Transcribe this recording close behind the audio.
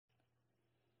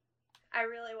I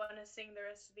really want to sing the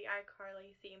rest of the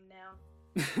iCarly theme now.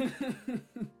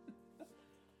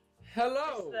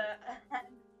 Hello!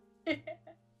 The...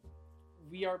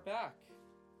 We are back.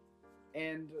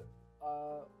 And,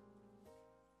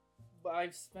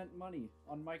 I've spent money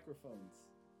on microphones.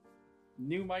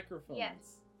 New microphones.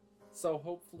 Yes. So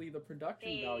hopefully the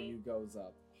production value goes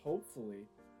up. Hopefully.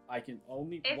 One can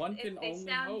only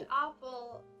hope.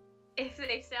 If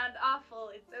they sound awful,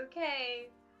 it's okay.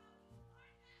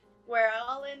 We're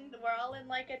all in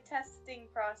like a testing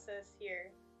process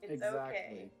here. It's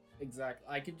okay. Exactly.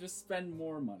 I can just spend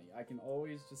more money. I can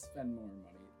always just spend more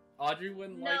money. Audrey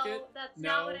wouldn't like it. That's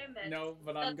not what I meant. No,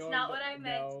 but I'm going. That's not what I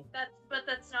meant. No.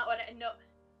 That's not what I. No,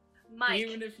 Mike.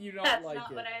 Even if you don't that's like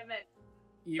not it. what I meant.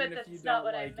 Even if you don't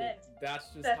like it,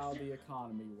 that's just how the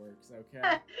economy works,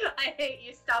 okay? I hate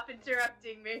you. Stop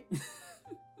interrupting me.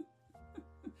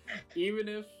 Even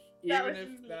if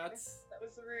that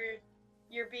was rude.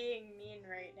 You're being mean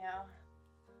right now.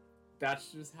 That's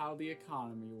just how the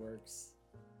economy works.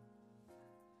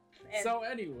 And so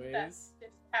anyways, that's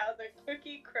just how the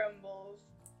cookie crumbles.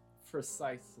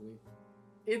 Precisely.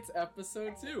 It's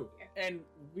episode 2, and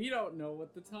we don't know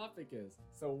what the topic is,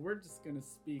 so we're just gonna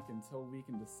speak until we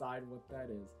can decide what that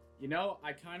is. You know,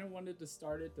 I kind of wanted to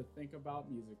start it to think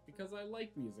about music, because I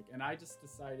like music, and I just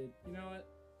decided, you know what,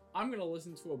 I'm gonna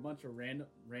listen to a bunch of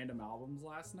random albums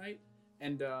last night,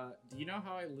 and do you know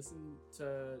how I listen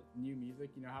to new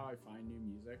music? You know how I find new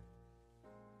music?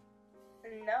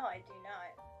 No, I do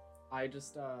not. I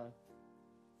just,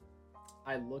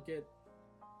 I look at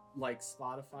like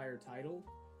Spotify or Tidal,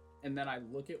 and then I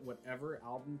look at whatever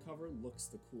album cover looks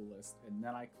the coolest, and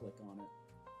then I click on it.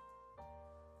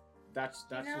 That's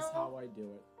just how I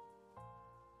do it.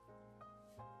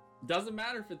 Doesn't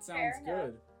matter if it sounds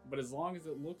good, but as long as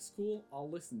it looks cool, I'll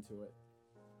listen to it.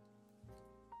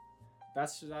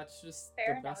 That's just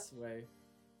the best way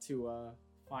to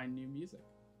find new music,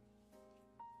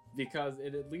 because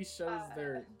it at least shows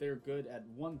they're good at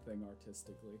one thing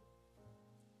artistically.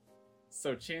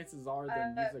 So chances are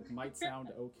their music might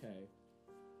sound okay.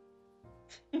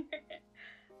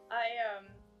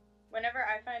 Whenever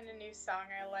I find a new song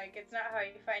I like, it's not how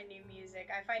you find new music.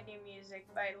 I find new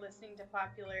music by listening to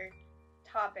popular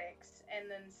topics, and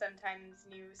then sometimes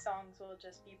new songs will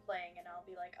just be playing, and I'll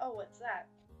be like, oh, what's that?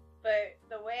 But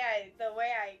the way I,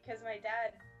 cause my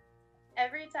dad,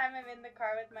 every time I'm in the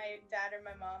car with my dad or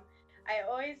my mom, I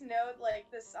always know like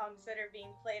the songs that are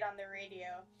being played on the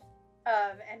radio.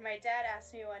 And my dad asked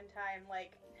me one time,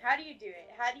 like, how do you do it?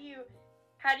 How do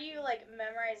you like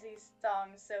memorize these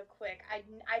songs so quick? I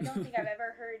don't think I've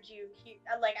ever heard you,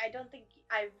 I don't think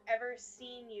I've ever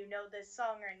seen you know this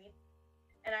song or anything.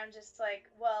 And I'm just like,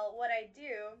 well, what I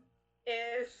do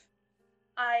is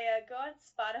I go on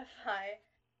Spotify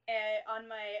and on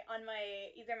my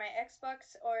either my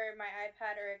Xbox or my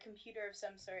iPad or a computer of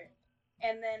some sort,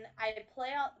 and then I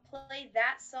play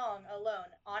that song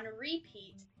alone on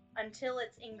repeat until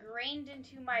it's ingrained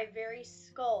into my very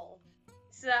skull,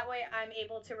 so that way I'm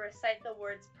able to recite the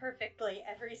words perfectly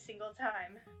every single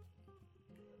time.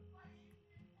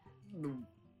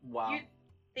 Wow. You'd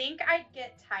think I'd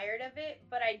get tired of it,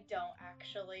 but I don't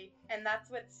actually, and that's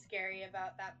what's scary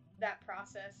about that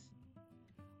process.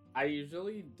 I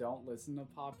usually don't listen to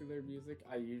popular music.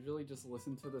 I usually just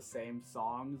listen to the same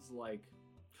songs, like,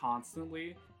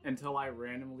 constantly, until I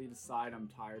randomly decide I'm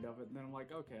tired of it, and then I'm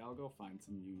like, okay, I'll go find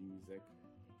some new music.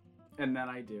 And then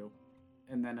I do.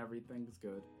 And then everything's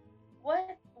good.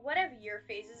 What have your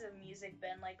phases of music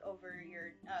been like over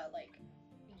your, like,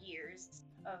 years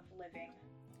of living?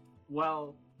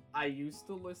 Well, I used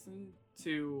to listen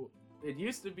to... It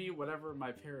used to be whatever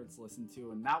my parents listened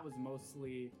to, and that was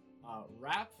mostly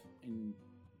rap and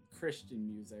Christian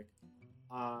music.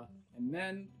 And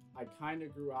then I kind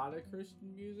of grew out of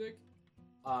Christian music,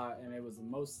 and it was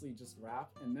mostly just rap,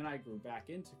 and then I grew back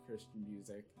into Christian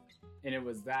music, and it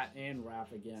was that and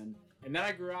rap again, and then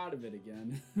I grew out of it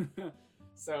again.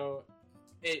 So,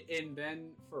 and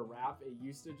then for rap, it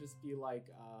used to just be like,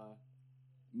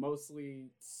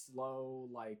 mostly slow,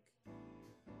 like,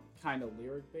 kind of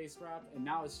lyric-based rap, and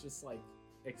now it's just like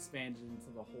expanded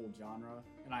into the whole genre,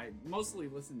 and I mostly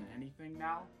listen to anything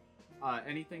now,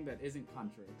 anything that isn't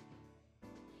country.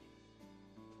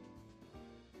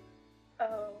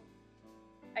 Oh,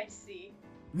 I see.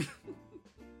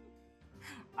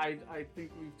 I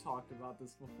think we've talked about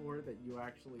this before, that you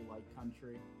actually like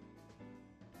country,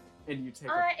 and you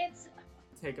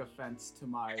take offense to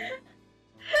my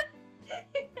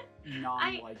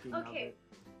non-liking of it.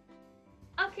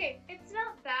 Okay, it's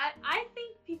not that. I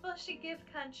think people should give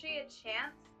country a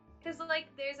chance, because, like,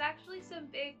 there's actually some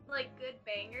big, like, good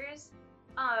bangers.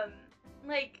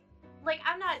 Like, like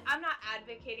I'm not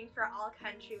advocating for all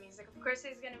country music. Of course,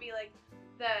 there's gonna be like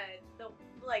the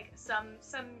like some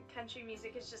country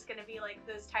music is just gonna be like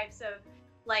those types of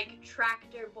like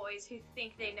tractor boys who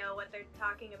think they know what they're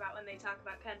talking about when they talk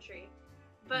about country.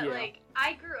 But Yeah. like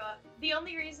I grew up. The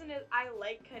only reason I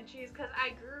like country is because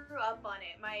I grew up on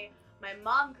it. My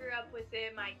mom grew up with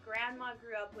it. My grandma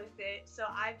grew up with it. So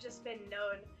I've just been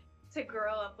known to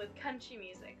grow up with country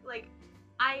music. Like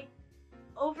I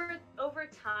over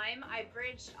time I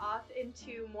branched off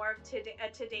into more of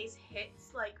today's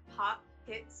hits, like pop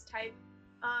hits type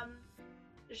um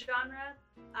genre.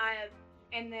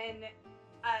 And then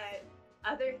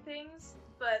other things,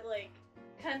 but like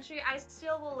country, I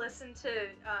still will listen to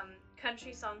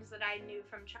country songs that I know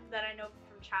from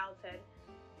childhood.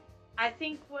 I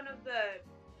think one of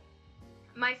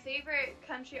my favorite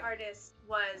country artist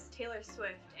was Taylor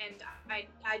Swift, and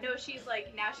I know she's like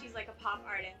a pop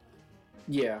artist.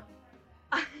 Yeah.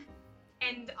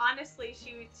 And honestly,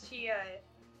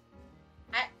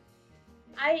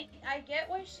 I get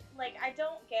why I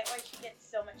don't get why she gets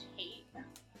so much hate,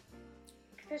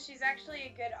 because she's actually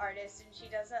a good artist, and she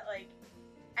doesn't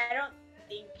I don't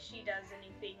think she does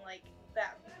anything like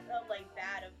that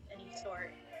bad of any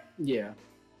sort. Yeah.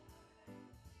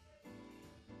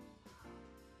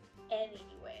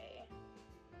 Anyway,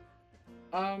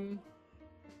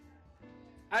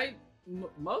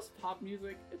 Most pop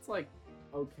music, it's like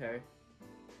okay.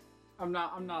 I'm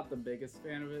not the biggest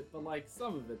fan of it, but like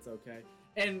some of it's okay.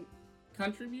 And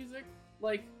country music,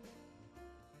 like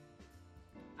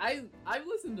I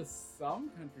listened to some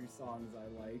country songs I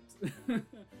liked.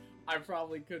 I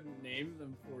probably couldn't name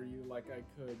them for you like I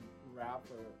could rap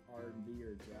or R&B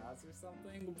or jazz or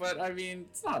something, but I mean,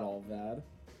 it's not all bad.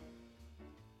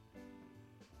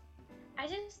 I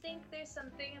just think there's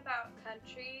something about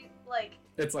country,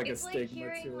 It's like it's a like stigma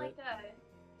hearing to like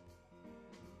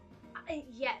it.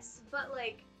 yes, but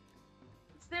like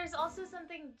there's also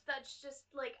something that's just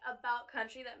like about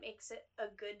country that makes it a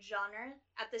good genre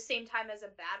at the same time as a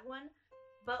bad one.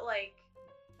 But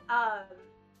um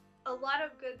a lot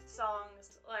of good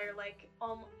songs are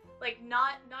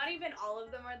not even all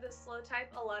of them are the slow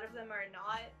type. A lot of them are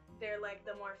not. They're like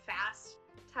the more fast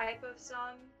type of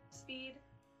song speed.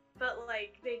 But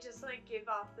like they just like give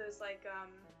off those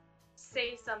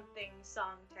say something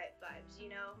song type vibes, you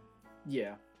know?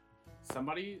 Yeah.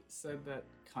 Somebody said that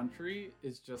country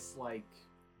is just like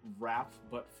rap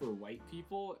but for white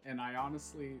people, and I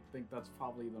honestly think that's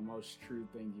probably the most true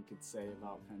thing you could say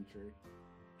about country.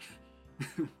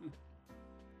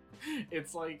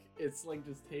 it's like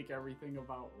just take everything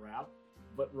about rap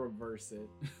but reverse it.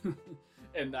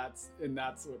 and that's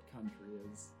what country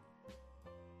is.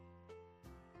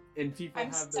 And people I'm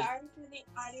have sorry for the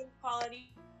audio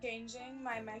quality changing.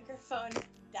 My microphone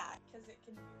died because it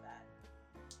can do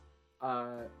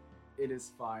that. It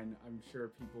is fine. I'm sure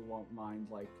people won't mind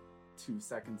like 2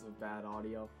 seconds of bad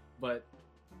audio, but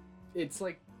it's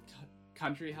like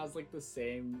country has like the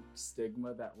same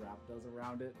stigma that rap does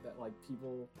around it, that like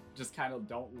people just kind of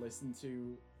don't listen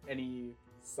to any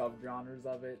subgenres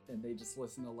of it, and they just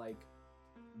listen to like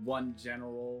one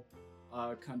general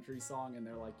country song, and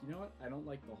they're like, you know what? I don't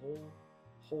like the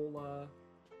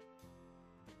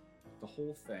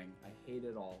whole thing. I hate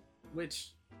it all,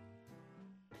 which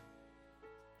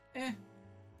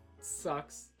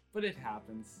sucks, but it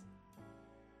happens.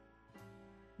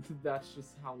 That's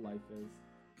just how life is.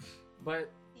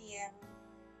 But Yeah.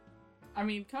 I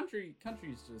mean, country's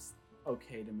just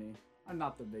okay to me. I'm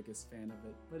not the biggest fan of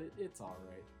it, but it's all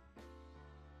right.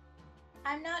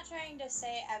 I'm not trying to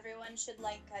say everyone should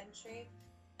like country.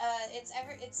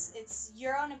 It's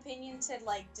your own opinion to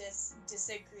like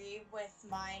disagree with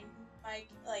mine.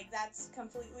 Like that's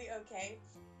completely okay.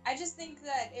 I just think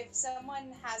that if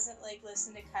someone hasn't like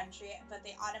listened to country, but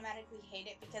they automatically hate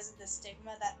it because of the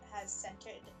stigma that has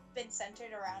been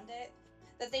centered around it,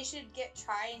 that they should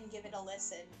try and give it a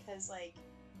listen, because like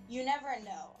you never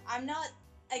know. I'm not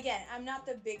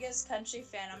the biggest country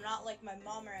fan. I'm not like my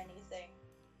mom or anything,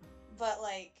 but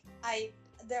like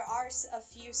there are a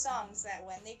few songs that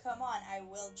when they come on, I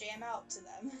will jam out to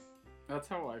them. That's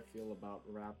how I feel about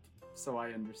rap, so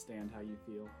I understand how you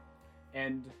feel.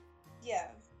 And Yeah.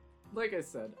 like I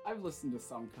said, I've listened to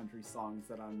some country songs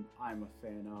that I'm a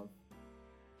fan of.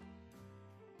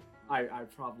 I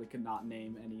probably could not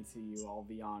name any to you, I'll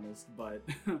be honest, but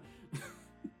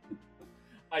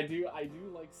I do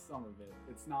like some of it.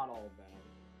 It's not all bad.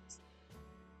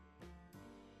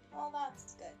 Well,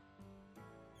 that's good.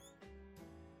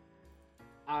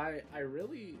 I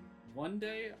really, one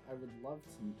day I would love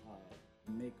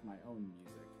to make my own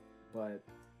music, but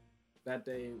that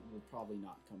day will probably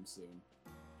not come soon.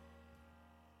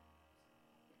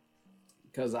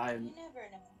 because You never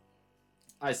know.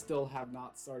 I still have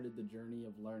not started the journey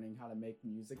of learning how to make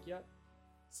music yet.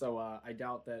 So I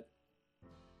doubt that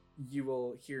you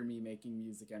will hear me making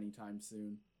music anytime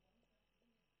soon.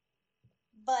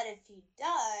 But if he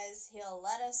does, he'll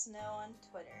let us know on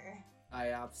Twitter. I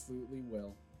absolutely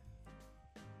will.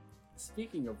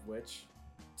 Speaking of which,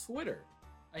 Twitter.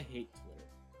 I hate Twitter.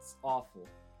 It's awful.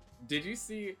 Did you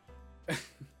see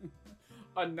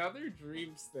another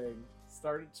Dreams thing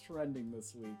started trending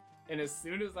this week? And as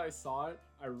soon as I saw it,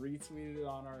 I retweeted it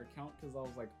on our account because I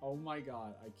was like, oh my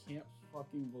god, I can't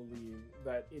fucking believe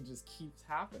that it just keeps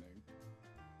happening.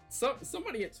 So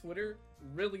somebody at Twitter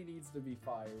really needs to be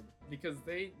fired because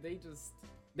they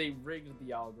rigged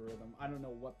the algorithm. I don't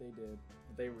know what they did,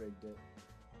 but they rigged it.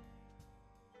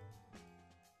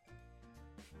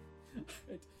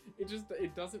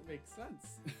 It doesn't make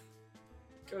sense.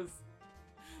 Because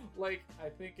like I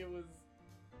think it was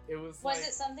Was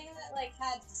it something that like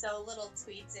had so little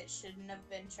tweets it shouldn't have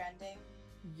been trending?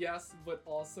 Yes, but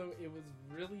also it was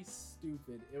really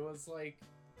stupid. It was like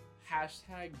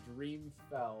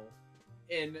 #DreamFell,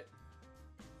 and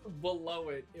below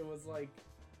it was like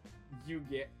you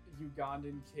get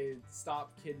Ugandan kids,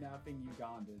 stop kidnapping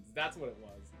Ugandans. That's what it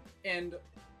was. And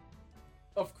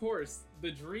of course,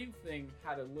 the Dream thing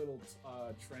had a little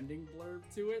trending blurb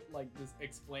to it, like just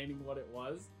explaining what it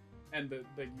was, and the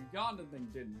Ugandan thing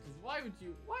didn't. Because why would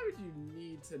you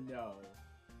need to know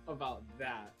about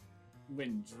that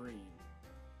when Dream?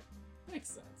 Makes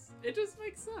sense. It just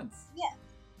makes sense. Yeah.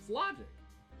 It's logic.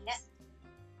 Yeah.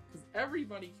 Because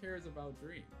everybody cares about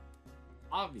Dream,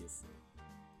 obviously.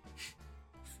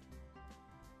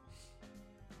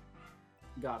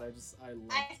 God, I love.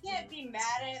 I can't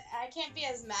be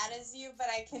as mad as you, but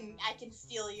I can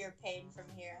feel your pain from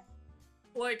here.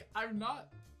 Like,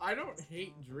 I don't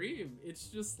hate Dream. It's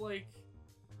just like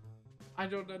I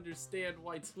don't understand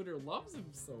why Twitter loves him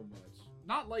so much.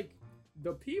 Not like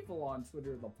the people on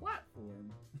Twitter, the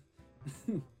platform.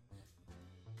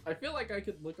 I feel like I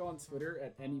could look on Twitter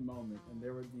at any moment and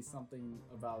there would be something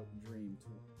about Dream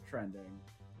trending.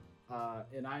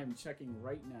 And I am checking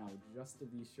right now just to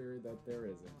be sure that there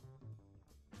isn't.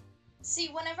 See,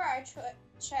 whenever I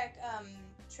check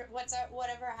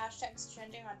whatever hashtag's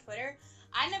trending on Twitter,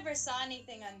 I never saw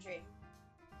anything on Dream,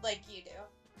 like you do.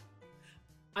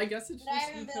 I guess it's but just I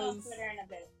haven't because been on Twitter in a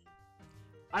bit.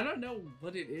 I don't know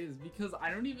what it is because I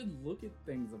don't even look at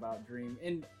things about Dream,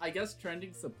 and I guess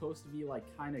trending's supposed to be like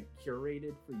kind of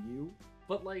curated for you,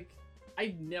 but like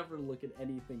I never look at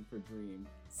anything for Dream,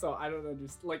 so I don't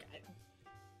understand. Like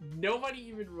nobody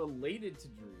even related to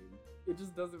Dream. It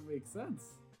just doesn't make sense.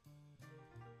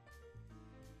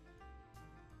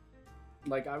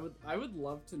 Like I would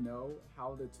love to know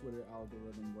how the Twitter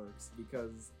algorithm works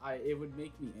because it would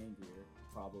make me angrier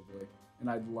probably, and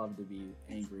I'd love to be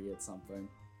angry at something.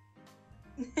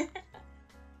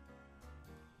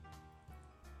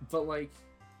 But like,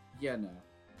 yeah, no,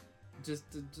 it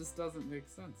just doesn't make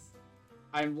sense.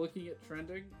 I'm looking at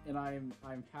trending, and I'm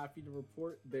happy to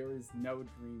report there is no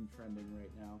Dream trending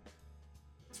right now.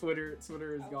 Twitter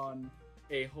has gone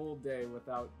a whole day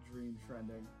without Dream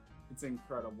trending. It's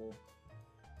incredible.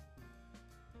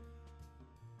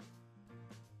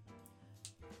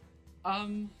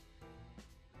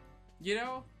 You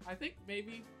know, I think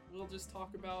maybe we'll just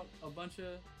talk about a bunch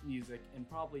of music and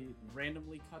probably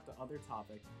randomly cut to other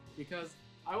topics because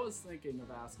I was thinking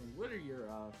of asking, what are your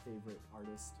favorite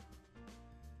artists?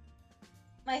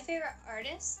 My favorite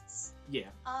artists?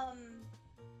 Yeah.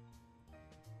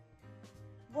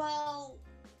 Well,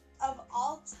 of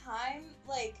all time,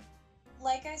 like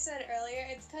I said earlier,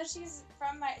 it's because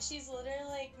she's literally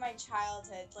like my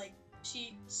childhood. Like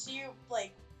she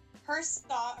like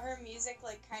her music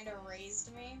like kind of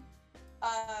raised me.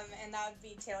 And that would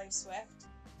be Taylor Swift.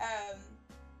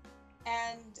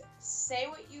 And say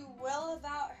what you will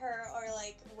about her or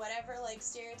like whatever like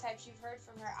stereotypes you've heard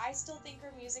from her, I still think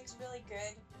her music's really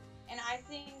good, and I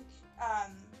think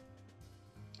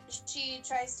she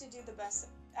tries to do the best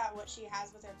at what she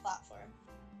has with her platform.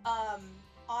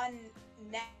 On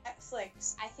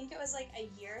Netflix, I think it was like a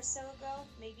year or so ago,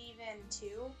 maybe even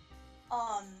 2.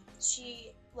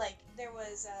 She like there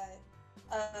was a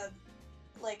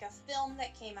film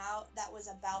that came out that was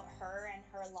about her and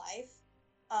her life,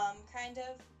 kind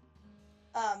of,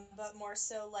 but more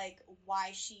so like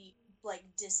why she like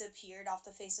disappeared off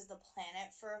the face of the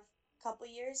planet for a couple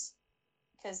years,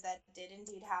 because that did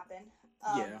indeed happen.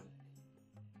 Yeah.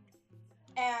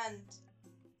 And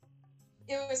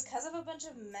it was because of a bunch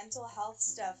of mental health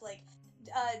stuff. Like,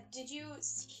 did you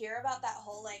hear about that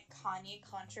whole like Kanye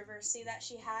controversy that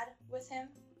she had with him?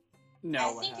 No,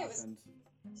 I what think happened?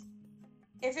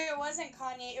 if it wasn't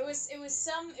Kanye, it was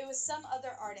some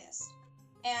other artist,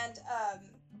 and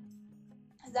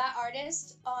that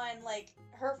artist on like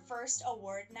her first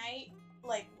award night,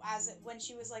 like when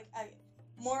she was like a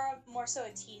more so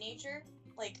a teenager,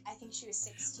 like I think she was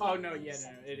 16. Oh no, yeah,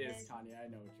 no, it is Kanye. I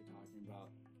know what you're talking about.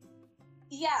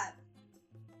 Yeah,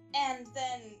 and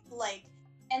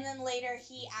then later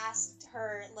he asked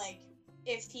her like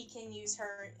if he can use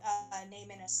her name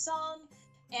in a song,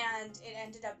 and it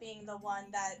ended up being the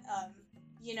one that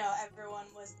everyone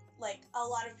was like, a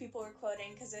lot of people were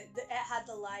quoting because it had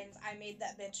the lines, "I made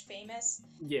that bitch famous,"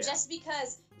 Yeah. just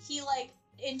because he like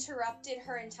interrupted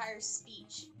her entire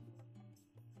speech.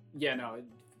 Yeah, no.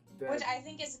 Which I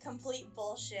think is complete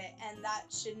bullshit, and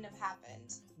that shouldn't have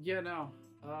happened. Yeah, no.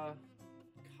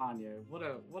 Kanye, what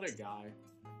a guy.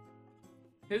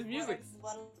 His music's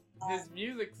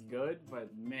good,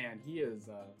 but man, he is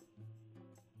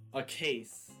a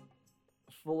case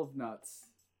full of nuts.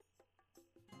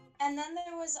 And then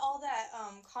there was all that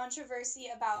controversy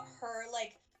about her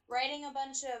like writing a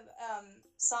bunch of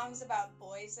songs about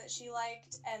boys that she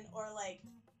liked, or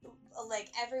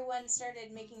everyone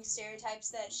started making stereotypes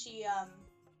that she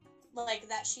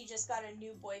that she just got a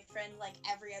new boyfriend like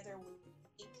every other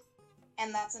week.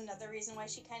 And that's another reason why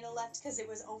she kind of left, because it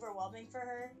was overwhelming for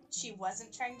her. She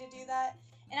wasn't trying to do that.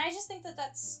 And I just think that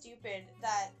that's stupid,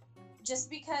 that just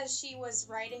because she was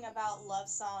writing about love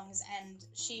songs and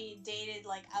she dated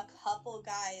like a couple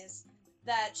guys,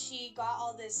 that she got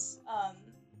all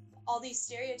these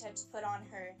stereotypes put on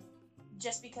her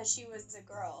just because she was a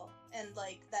girl, and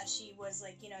like that she was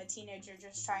like, a teenager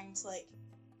just trying to like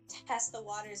test the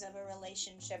waters of a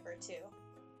relationship or two.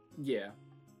 Yeah.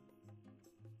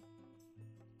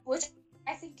 Which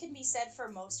I think can be said for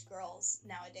most girls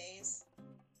nowadays.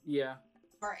 Yeah.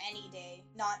 Or any day,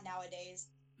 not nowadays.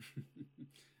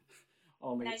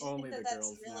 only the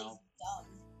girls really now. Dumb.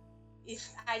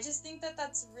 I just think that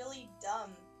that's really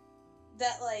dumb.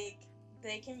 That like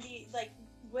they can be like,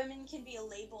 women can be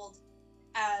labeled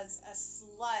as a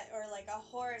slut or like a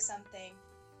whore or something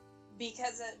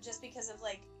just because of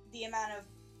like the amount of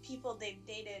people they've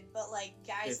dated, but like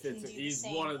guys can do the same. He's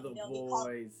one of the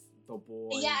boys. The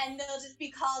boys. Yeah, and they'll just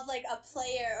be called like a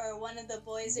player or one of the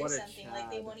boys or something. Like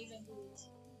they won't even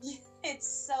be. It's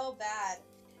so bad,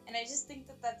 and I just think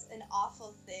that that's an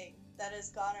awful thing that has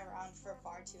gone around for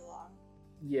far too long.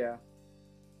 Yeah.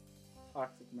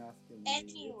 Toxic masculinity.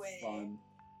 Anyway.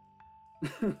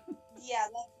 It's fun. Yeah,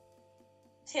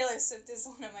 Taylor Swift is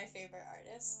one of my favorite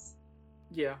artists.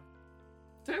 Yeah.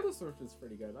 Taylor Swift is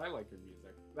pretty good. I like her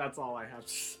music. That's all I have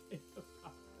to say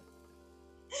about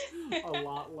it. A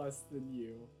lot less than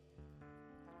you.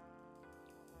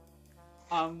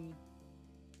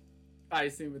 I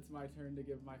assume it's my turn to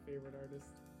give my favorite artist.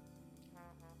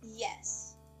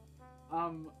 Yes.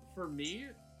 For me,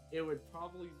 it would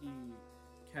probably be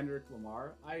Kendrick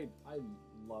Lamar. I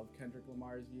love Kendrick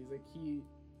Lamar's music.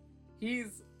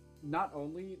 He's not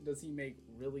only does he make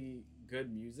really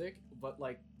good music, but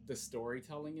like the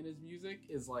storytelling in his music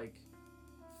is like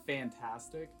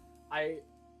fantastic. I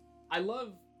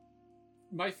love,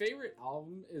 my favorite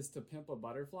album is To Pimp a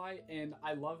Butterfly, and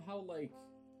I love how like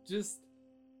just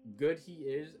good he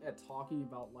is at talking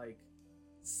about like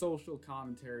social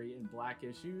commentary and black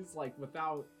issues, like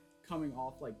without coming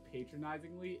off like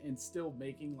patronizingly, and still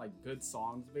making like good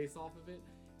songs based off of it.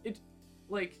 It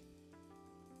like,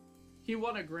 he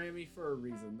won a Grammy for a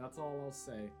reason, that's all I'll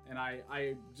say. And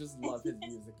I just love his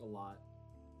music a lot.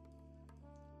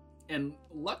 And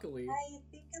luckily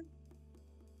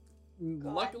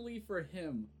for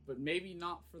him, but maybe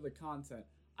not for the content,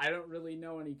 I don't really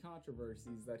know any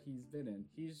controversies that he's been in.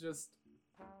 He's just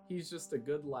a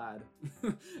good lad.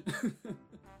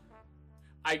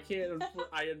 I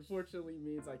unfortunately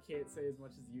means I can't say as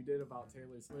much as you did about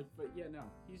Taylor Swift, but yeah, no,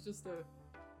 he's just a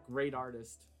great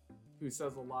artist who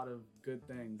says a lot of good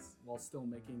things while still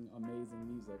making amazing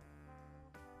music.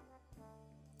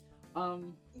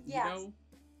 Yeah. You know,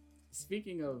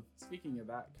 speaking of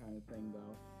that kind of thing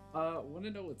though, want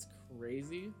to know what's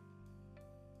crazy?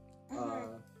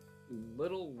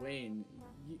 Lil Wayne,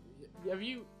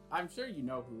 I'm sure you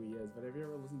know who he is, but have you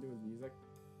ever listened to his music?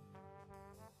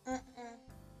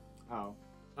 Oh.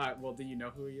 Well, do you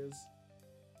know who he is?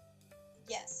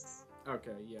 Yes.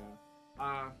 Okay, yeah.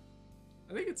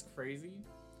 I think it's crazy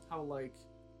how, like,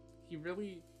 he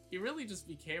really just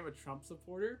became a Trump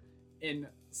supporter, and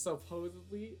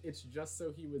supposedly it's just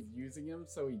so he was using him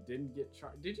so he didn't get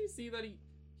charged. Did you see that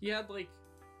he had, like,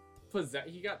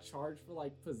 he got charged for,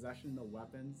 like, possession of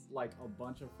weapons, like, a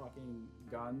bunch of fucking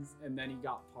guns, and then he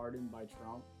got pardoned by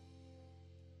Trump?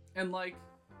 And, like,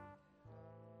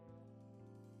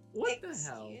 what the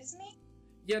hell? Excuse me?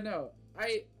 Yeah, no,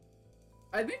 I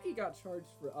think he got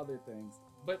charged for other things,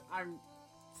 but I'm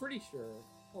pretty sure.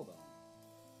 Hold on.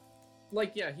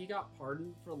 Like, yeah, he got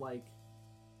pardoned for like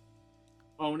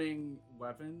owning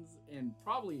weapons and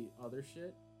probably other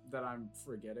shit that I'm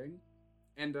forgetting.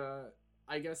 And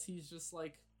I guess he's just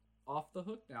like off the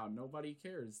hook now. Nobody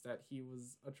cares that he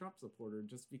was a Trump supporter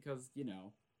just because,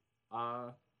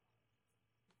 uh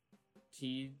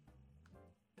he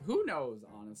who knows,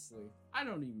 honestly. I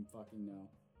don't even fucking know.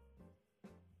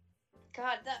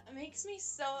 God, that makes me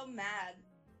so mad.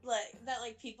 Like that,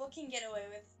 like people can get away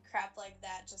with crap like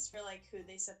that just for like who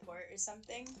they support or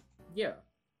something. Yeah.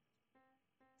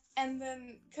 And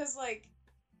then, cause like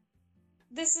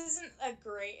this isn't a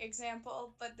great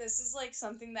example, but this is like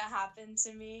something that happened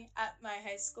to me at my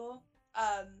high school,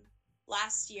 um,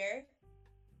 last year.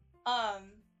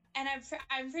 Um, and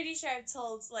I'm pretty sure I've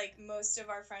told like most of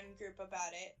our friend group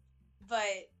about it,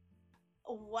 but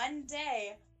one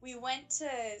day we went to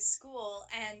school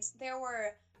and there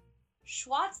were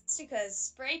swastikas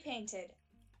spray painted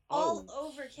all Oh,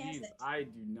 over jeez, campus. I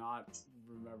do not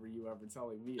remember you ever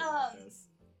telling me about Um, this.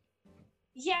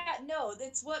 yeah, no,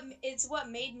 it's what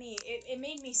made me it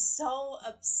made me so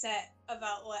upset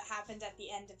about what happened at the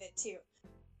end of it too.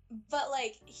 But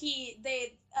like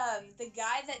the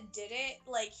guy that did it,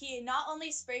 like he not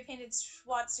only spray painted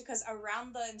swastikas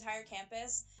around the entire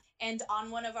campus and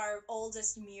on one of our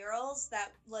oldest murals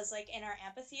that was like in our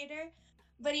amphitheater,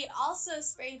 but he also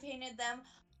spray painted them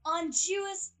on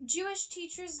Jewish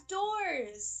teachers'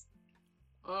 doors.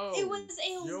 It Oh, was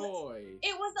joy.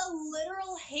 it was a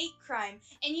literal hate crime.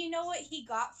 And you know what he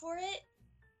got for it?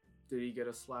 Did he get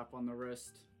a slap on the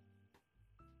wrist?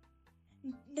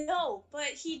 No, but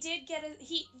he did get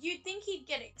you'd think he'd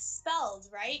get expelled,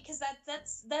 right? Cuz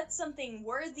that's something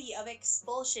worthy of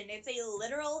expulsion. It's a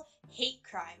literal hate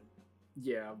crime.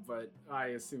 Yeah, but I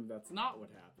assume that's not what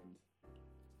happened.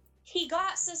 He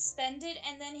got suspended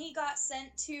and then he got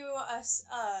sent to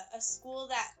a school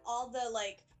that all the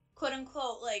like quote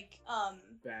unquote like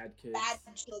Bad kids. bad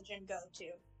children go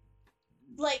to.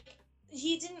 Like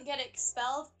he didn't get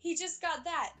expelled. He just got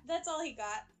that. That's all he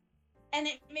got. And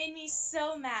it made me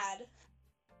so mad.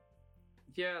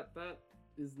 Yeah, that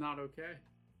is not okay.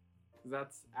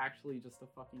 That's actually just a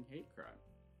fucking hate crime.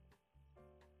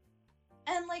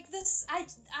 And like this, I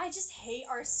just hate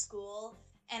our school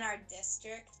and our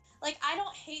district. Like I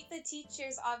don't hate the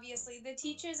teachers. Obviously, the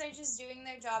teachers are just doing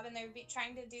their job and they're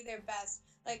trying to do their best.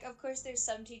 Like of course, there's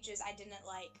some teachers I didn't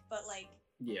like, but like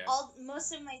Yeah.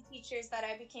 most of my teachers that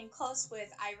I became close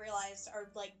with, I realized are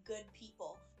like good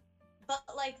people. But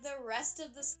like the rest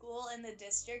of the school and the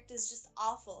district is just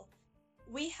awful.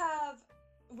 We have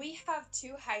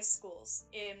two high schools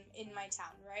in my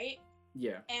town, right?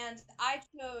 Yeah. And I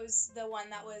chose the one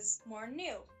that was more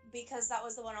new because that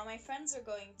was the one all my friends are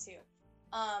going to.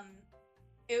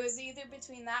 It was either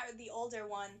between that or the older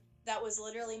one that was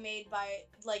literally made by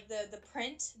like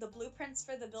the blueprints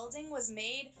for the building was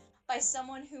made by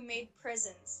someone who made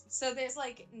prisons. So there's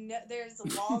like there's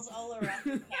walls all around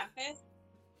the campus.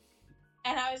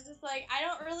 And I was just like, I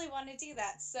don't really want to do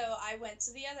that, so I went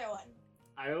to the other one.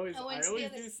 I always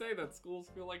do say that schools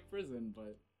feel like prison,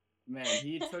 but man,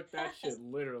 he took that shit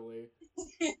literally.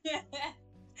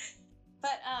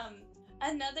 But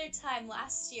another time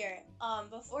last year,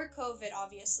 before COVID,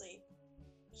 obviously,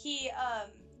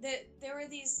 there were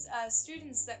these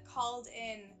students that called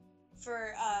in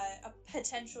for a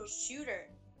potential shooter,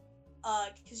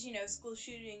 because school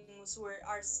shootings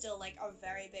are still like a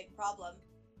very big problem.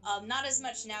 Not as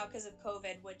much now because of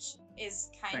COVID, which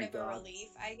is kind of a relief,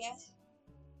 I guess.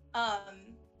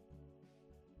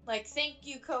 Like, thank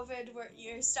you, COVID,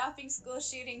 you're stopping school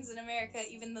shootings in America,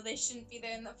 even though they shouldn't be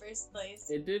there in the first place.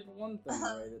 It did one thing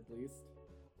right, at least.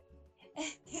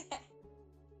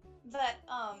 But,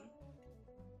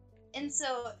 and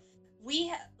so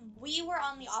we were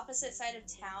on the opposite side of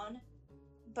town,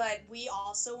 but we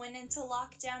also went into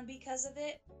lockdown because of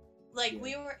it. Like, yeah.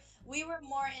 we were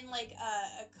more in, like,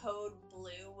 a code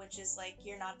blue, which is, like,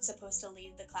 you're not supposed to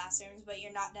leave the classrooms, but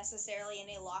you're not necessarily in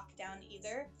a lockdown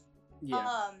either.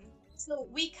 Yeah. So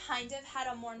we kind of had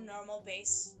a more normal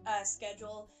base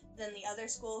schedule than the other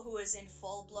school who was in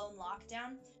full-blown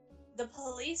lockdown. The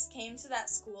police came to that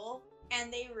school,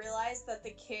 and they realized that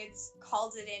the kids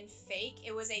called it in fake.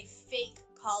 It was a fake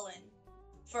call-in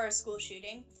for a school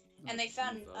shooting, and they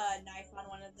found a knife on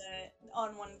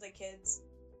one of the kids.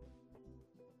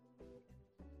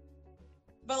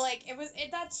 But, like,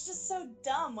 that's just so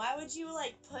dumb. Why would you,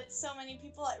 like, put so many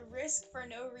people at risk for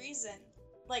no reason?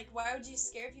 Like, why would you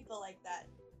scare people like that?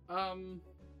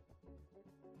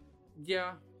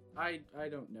 Yeah, I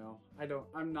don't know.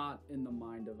 I'm not in the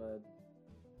mind of a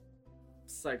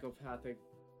psychopathic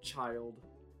child,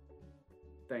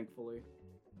 thankfully.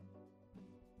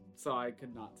 So I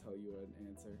could not tell you an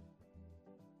answer.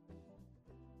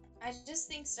 I just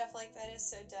think stuff like that is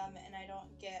so dumb, and I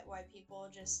don't get why people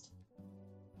just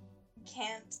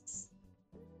can't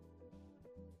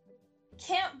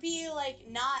be like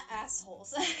not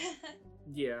assholes.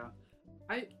 Yeah.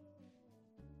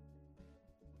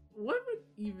 What would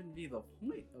even be the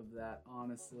point of that,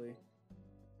 honestly?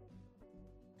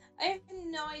 I have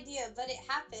no idea, but it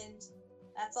happened.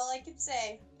 That's all I can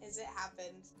say, is it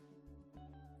happened.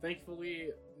 Thankfully,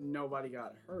 nobody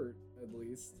got hurt, at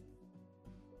least.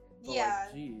 But, yeah.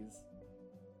 like, jeez.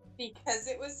 Because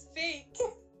it was fake.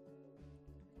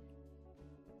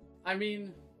 I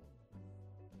mean,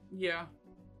 yeah.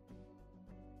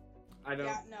 I don't.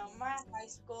 Yeah, no, my high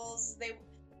schools, they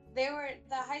were,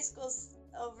 the high schools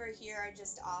over here are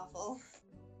just awful.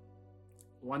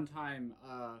 One time,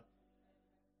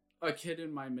 a kid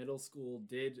in my middle school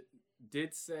did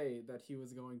say that he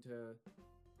was going to.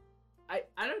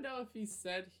 I don't know if he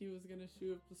said he was gonna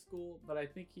shoot up the school, but I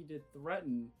think he did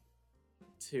threaten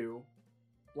to,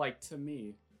 like, to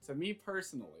me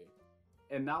personally,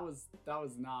 and that was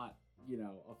not, you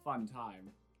know, a fun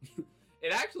time.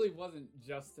 It actually wasn't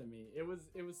just to me. It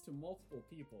was to multiple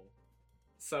people.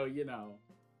 So, you know,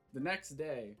 the next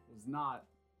day was not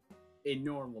a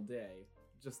normal day,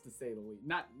 just to say the least.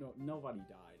 Nobody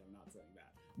died. I'm not saying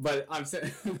that, but I'm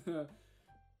saying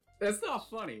that's not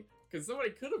funny because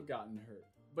somebody could have gotten hurt.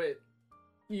 But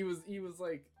he was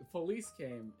like, police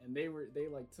came and they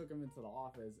like took him into the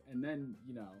office, and then,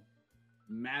 you know,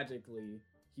 magically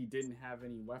he didn't have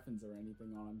any weapons or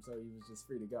anything on him, so he was just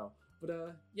free to go.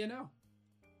 But you know,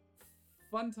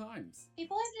 fun times.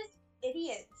 People are just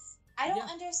idiots. I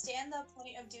don't understand the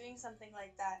point of doing something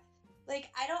like that. Like,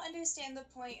 I don't understand the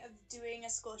point of doing a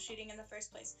school shooting in the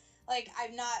first place. Like,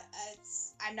 I'm not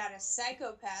a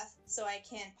psychopath, so I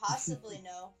can't possibly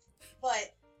know.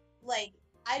 But, like,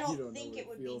 I don't think it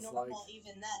would be normal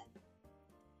even then.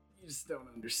 You just don't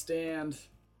understand.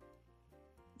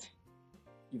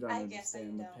 You don't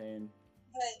understand the pain.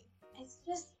 But it's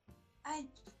just,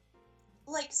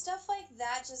 like, stuff like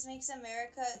that just makes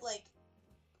America, like,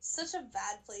 such a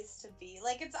bad place to be.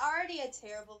 Like, it's already a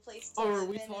terrible place to live in. Oh, are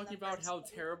we talking about how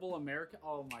terrible America?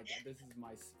 Oh my god, this is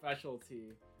my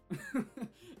specialty.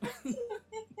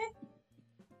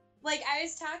 Like, I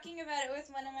was talking about it with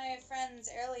one of my friends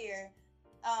earlier.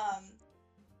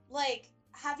 Like,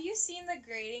 have you seen the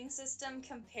grading system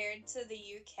compared to the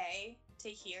UK to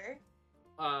here?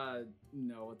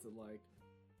 No, what's it like?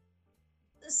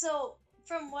 So,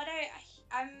 from what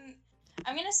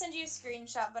I'm gonna send you a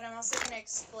screenshot, but I'm also gonna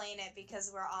explain it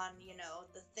because we're on, you know,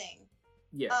 the thing.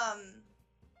 Yeah.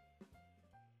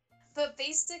 But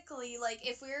basically, like,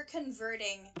 if we were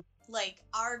converting, like,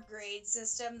 our grade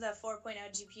system, the 4.0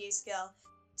 GPA scale,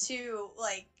 to,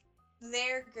 like,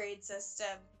 their grade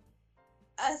system,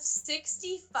 a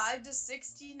 65 to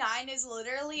 69 is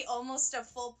literally almost a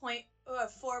full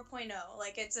 4.0.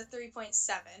 Like, it's a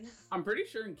 3.7. I'm pretty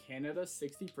sure in Canada,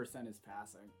 60% is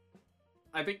passing.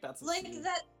 I think that's like C.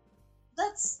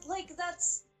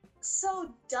 That's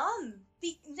so dumb.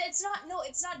 It's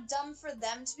not dumb for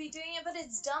them to be doing it, but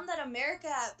it's dumb that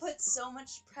America puts so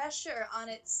much pressure on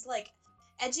its, like,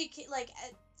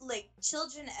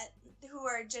 children who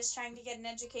are just trying to get an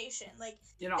education. Like,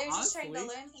 you know, they're honestly, just trying to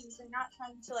learn things. They're not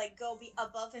trying to, like, go be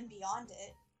above and beyond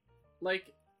it.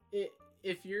 Like,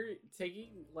 if you're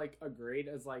taking, like, a grade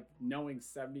as, like, knowing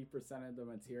 70% of the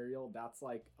material, that's,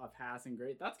 like, a passing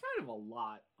grade. That's kind of a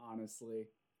lot, honestly.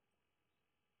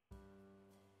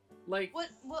 Like,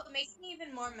 what makes me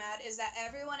even more mad is that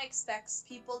everyone expects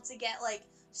people to get, like,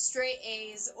 straight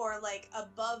A's or, like,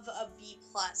 above a B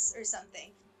plus or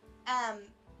something.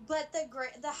 But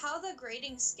how the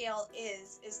grading scale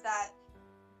is that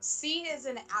C is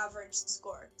an average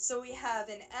score. So we have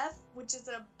an F, which is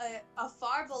a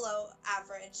far below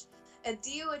average, a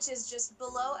D, which is just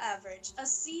below average, a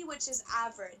C, which is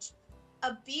average,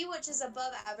 a B, which is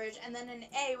above average, and then an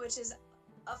A, which is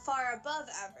a far above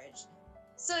average.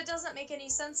 So it doesn't make any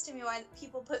sense to me why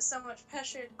people put so much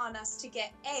pressure on us to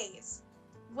get A's,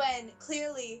 when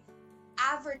clearly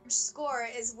average score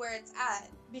is where it's at,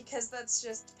 because that's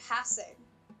just passing.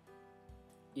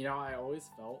 You know, I always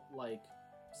felt like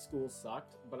school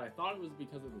sucked, but I thought it was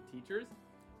because of the teachers,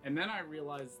 and then I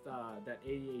realized that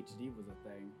ADHD was a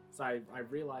thing. So I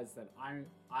realized that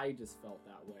I just felt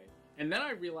that way, and then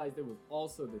I realized it was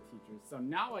also the teachers. So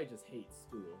now I just hate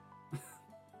school.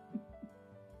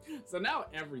 So now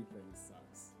everything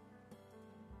sucks.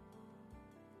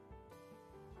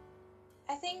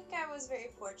 I think I was very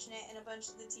fortunate in a bunch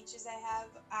of the teachers I have.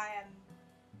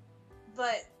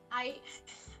 But I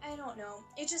don't know.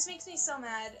 It just makes me so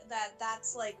mad that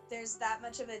that's like there's that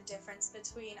much of a difference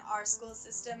between our school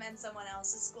system and someone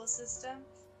else's school system.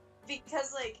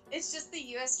 Because like it's just the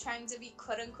US trying to be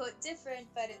quote unquote different,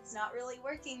 but it's not really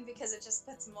working because it just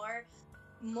puts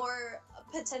more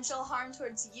potential harm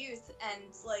towards youth, and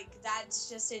like that's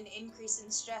just an increase in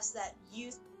stress that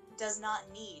youth does not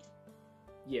need.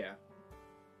 Yeah.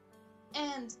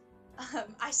 And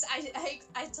I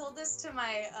told this to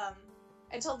my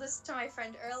I told this to my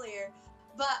friend earlier,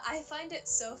 but I find it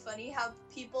so funny how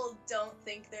people don't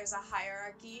think there's a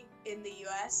hierarchy in the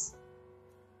US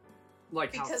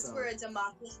Like how because so? we're a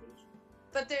democracy.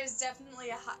 But there's definitely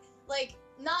like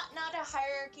not a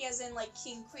hierarchy as in like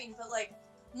king queen, but like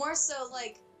more so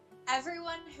like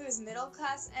everyone who's middle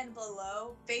class and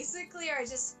below basically are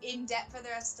just in debt for the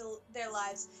rest of their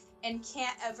lives and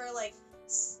can't ever like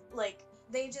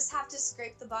they just have to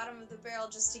scrape the bottom of the barrel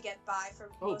just to get by for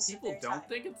most of their time. People don't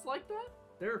think it's like that?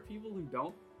 There are people who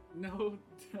don't know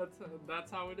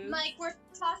that's how it is? Mike, we're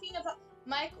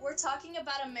talking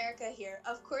about America here.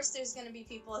 Of course there's going to be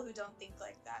people who don't think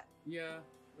like that. Yeah,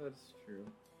 that's true.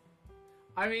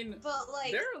 I mean, but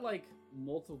like there are like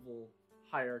multiple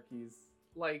hierarchies.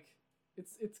 Like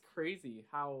it's crazy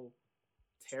how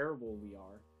terrible we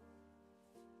are.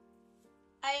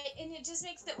 And it just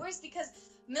makes it worse because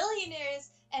millionaires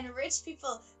and rich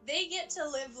people, they get to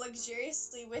live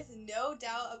luxuriously with no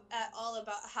doubt at all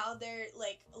about how their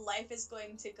like life is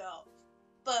going to go.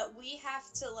 But we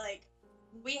have to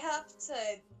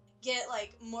get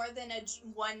like more than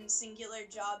one singular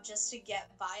job just to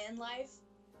get by in life,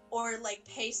 or like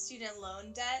pay student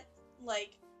loan debt.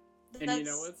 Like, and you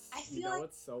know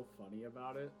what's so funny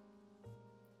about it?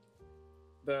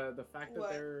 The fact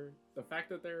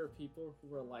that there are people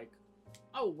who are like,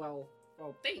 oh well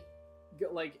they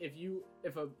like if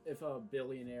a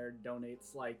billionaire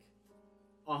donates like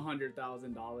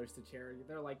 $100,000 to charity,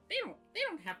 they're like they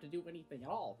don't have to do anything at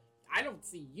all. I don't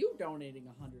see you donating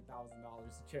 $100,000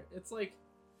 to charity. It's like,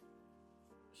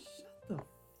 shut the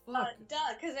fuck. Duh,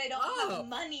 because I don't have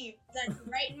money that's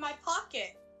right in my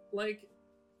pocket. Like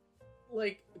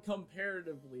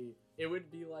comparatively, it would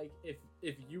be like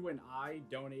if you and I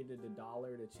donated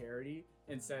 $1 to charity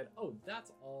and said, oh,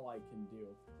 that's all I can do.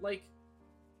 Like,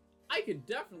 I could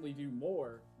definitely do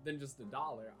more than just $1.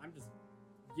 I'm just,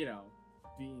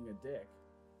 being a dick.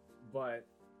 But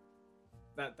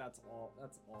that's all.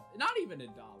 Not even $1,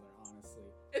 honestly.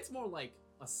 It's more like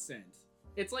a cent.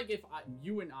 It's like if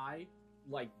you and I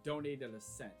like donated a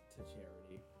cent to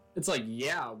charity. It's like,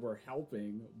 yeah, we're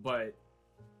helping, but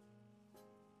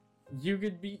you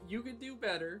could do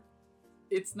better.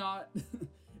 It's not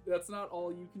that's not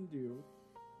all you can do.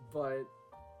 But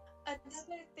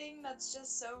another thing that's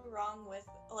just so wrong with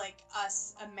like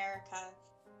us, America,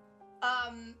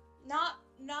 not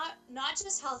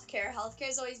just healthcare.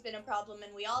 Healthcare's always been a problem,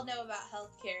 and we all know about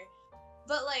healthcare.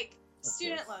 But like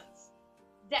student loans,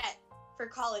 debt for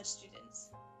college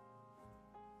students.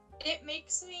 It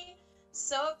makes me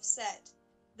so upset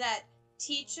that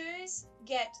teachers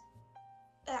get.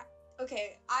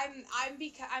 Okay,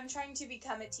 I'm trying to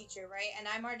become a teacher, right? And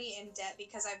I'm already in debt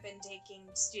because I've been taking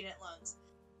student loans.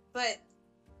 But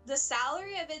the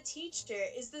salary of a teacher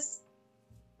is the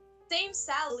same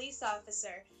salary as a police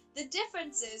officer. The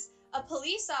difference is a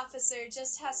police officer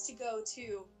just has to go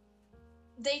to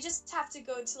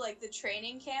like the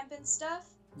training camp and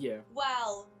stuff. Yeah.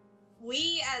 While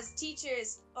we as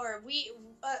teachers, or we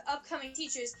upcoming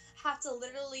teachers, have to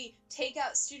literally take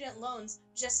out student loans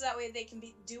just so that way they can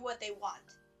do what they want.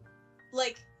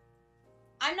 Like,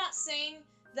 I'm not saying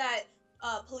that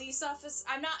police officers.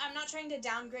 I'm not trying to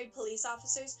downgrade police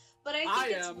officers, but I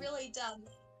think it's really dumb.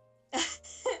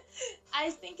 I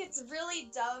think it's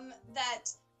really dumb that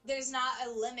there's not a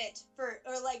limit for,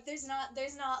 or like there's not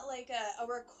like a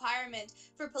requirement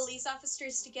for police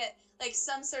officers to get like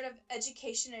some sort of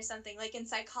education or something, like in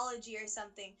psychology or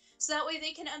something, so that way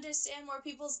they can understand more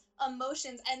people's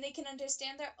emotions and they can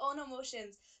understand their own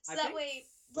emotions, so that way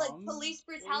like police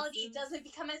brutality doesn't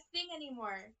become a thing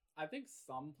anymore. I think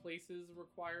some places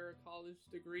require a college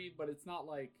degree, but it's not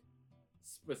like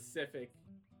specific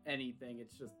anything,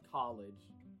 it's just college.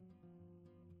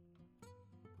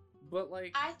 But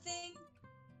like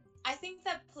I think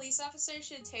that police officers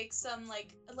should take some like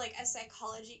a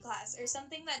psychology class or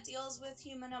something that deals with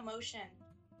human emotion,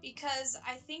 because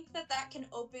I think that can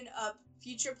open up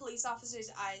future police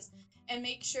officers' eyes and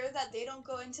make sure that they don't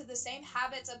go into the same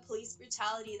habits of police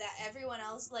brutality that everyone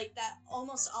else, like that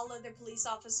almost all other police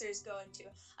officers go into.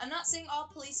 I'm not saying all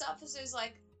police officers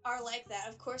are like that.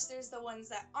 Of course there's the ones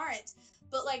that aren't,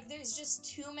 but like there's just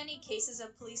too many cases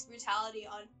of police brutality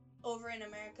over in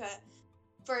America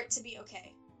for it to be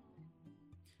okay.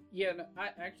 Yeah, no, I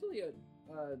actually,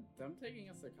 them taking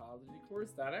a psychology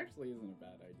course, that actually isn't a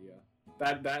bad idea.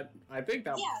 That I think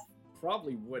that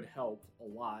probably would help a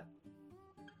lot.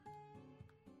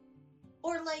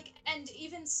 Or like, and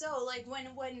even so, like when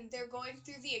they're going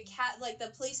through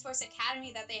the police force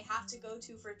academy that they have to go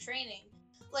to for training,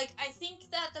 like I think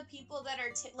that the people that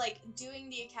are like doing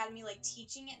the academy, like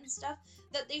teaching it and stuff,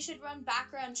 that they should run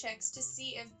background checks to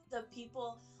see if the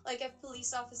people, like if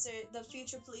the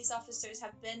future police officers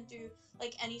have been through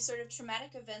like any sort of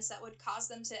traumatic events that would cause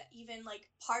them to even like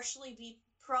partially be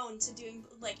prone to doing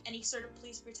like any sort of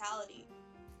police brutality,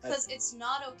 because it's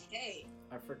not okay.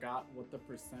 I forgot what the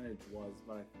percentage was,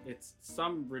 but it's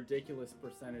some ridiculous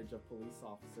percentage of police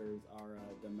officers are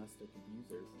domestic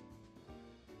abusers.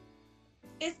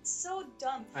 It's so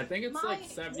dumb. I think it's like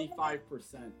 75%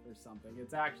 or something.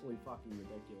 It's actually fucking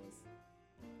ridiculous.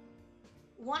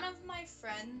 One of my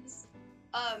friends,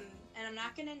 and I'm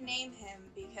not gonna name him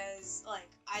because like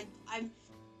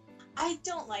I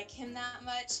don't like him that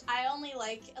much. I only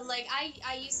like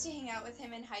I used to hang out with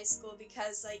him in high school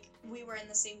because like we were in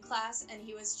the same class and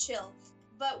he was chill.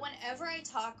 But whenever I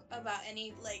talk about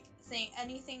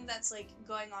anything that's like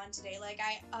going on today, like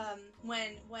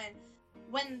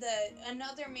when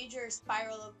another major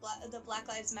spiral of the Black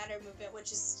Lives Matter movement,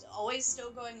 which is always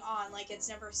still going on, like it's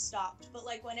never stopped, but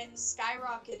like when it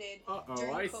skyrocketed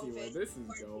during I COVID, see where this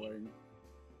is going.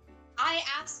 I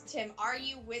asked him, "Are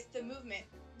you with the movement?"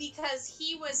 Because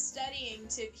he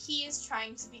is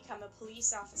trying to become a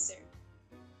police officer.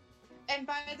 And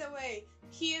by the way,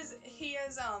 he's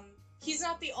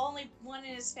not the only one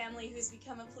in his family who's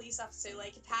become a police officer.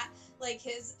 Like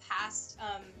his past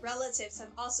relatives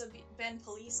have also been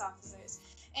police officers.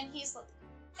 And he's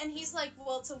like,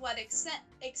 well, to what extent?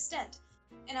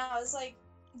 And I was like,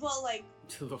 well, like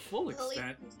to the full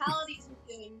extent. Police brutalities are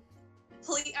doing.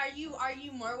 Are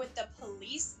you more with the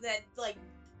police that like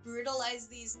brutalize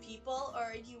these people, or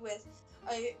are you with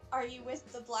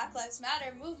the Black Lives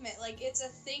Matter movement? Like it's a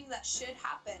thing that should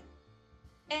happen.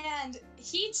 And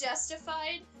he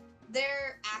justified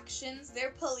their actions, their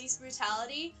police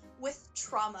brutality, with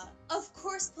trauma. Of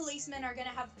course policemen are gonna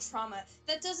have trauma.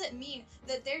 That doesn't mean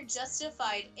that they're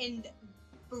justified in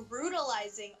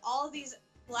brutalizing all these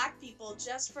black people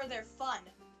just for their fun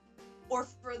or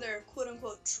for their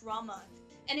quote-unquote trauma.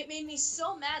 And it made me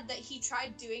so mad that he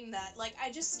tried doing that. Like,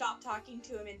 I just stopped talking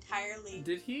to him entirely.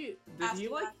 Did he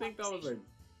like think that was a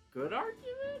good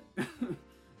argument?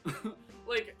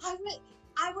 Like,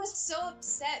 I was so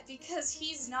upset because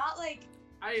he's not like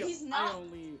I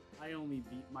only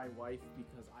beat my wife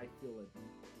because I feel a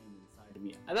deep pain inside of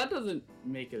me. And that doesn't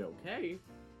make it okay.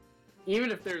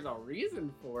 Even if there's a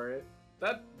reason for it,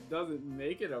 that doesn't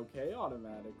make it okay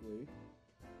automatically.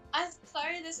 I'm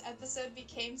sorry this episode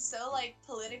became so, like,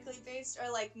 politically based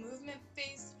or, like, movement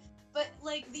based, but,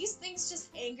 like, these things just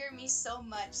anger me so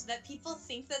much that people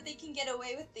think that they can get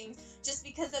away with things just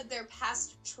because of their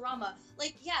past trauma.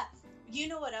 Like, yeah, you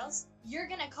know what else? You're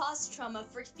gonna cause trauma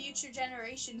for future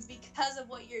generations because of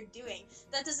what you're doing.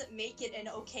 That doesn't make it an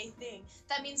okay thing.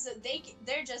 That means that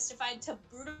they're justified to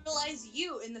brutalize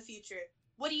you in the future.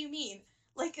 What do you mean?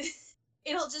 Like,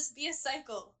 it'll just be a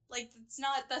cycle. Like,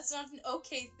 that's not an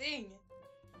okay thing.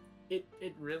 It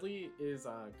really is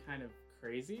kind of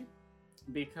crazy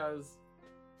because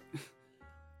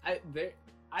I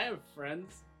have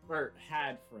friends, or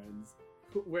had friends,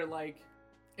 where like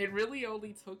it really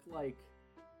only took like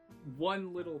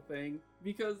one little thing,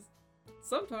 because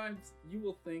sometimes you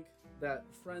will think that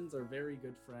friends are very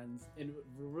good friends, and it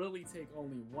would really take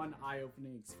only one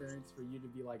eye-opening experience for you to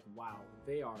be like, wow,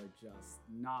 they are just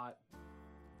not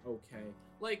okay.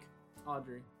 Like,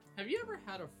 Audrey, have you ever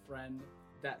had a friend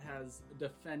that has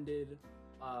defended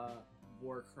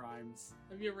war crimes?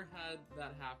 Have you ever had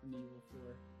that happen to you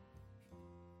before?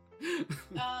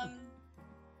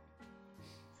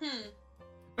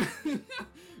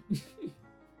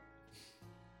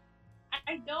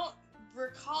 I don't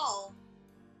recall.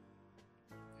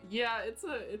 Yeah,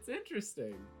 it's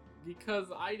interesting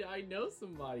because I know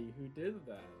somebody who did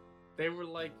that. They were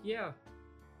like, yeah,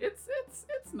 it's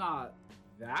not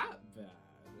that bad.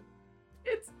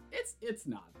 It's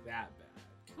not that bad.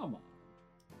 Come on.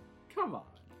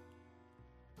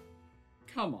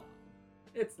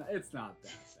 It's not that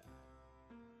bad.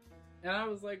 And I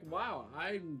was like, wow,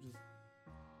 I'm just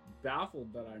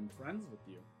baffled that I'm friends with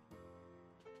you.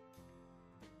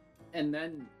 And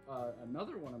then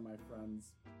another one of my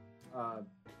friends,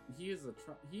 he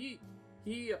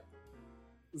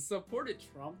supported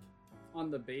Trump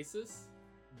on the basis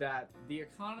that the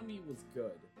economy was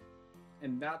good,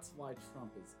 and that's why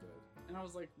Trump is good. And I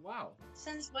was like, wow.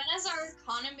 Since when has our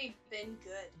economy been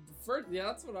good? First, yeah,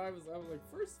 that's what I was like,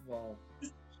 first of all,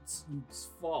 it's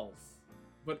false.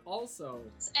 But also...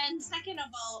 And second of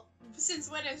all,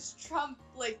 since when has Trump,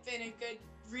 like, been a good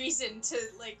reason to,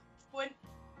 like, what...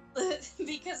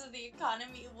 because of the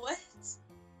economy, what?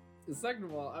 And second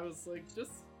of all, I was like,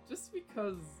 just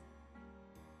because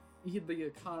the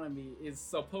economy is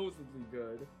supposedly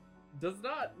good does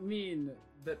not mean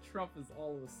that Trump is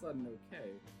all of a sudden okay.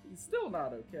 He's still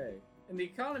not okay. And the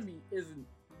economy isn't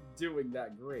doing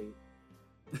that great.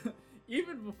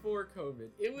 Even before COVID,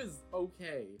 it was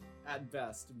okay at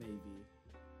best, maybe.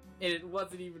 And it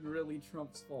wasn't even really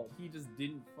Trump's fault. He just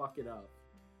didn't fuck it up.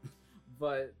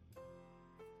 But,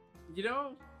 you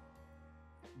know,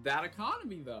 that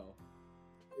economy though,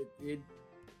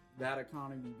 that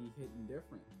economy be hitting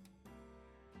different.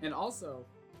 And also,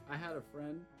 I had a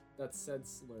friend that said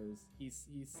slurs. He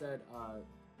said a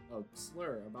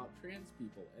slur about trans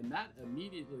people, and that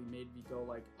immediately made me go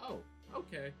like, oh,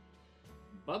 okay,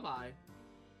 bye-bye.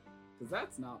 Because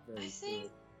that's not very cool.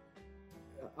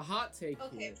 A hot take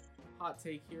here. Hot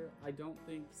take here, I don't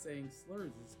think saying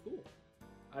slurs is cool.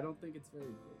 I don't think it's very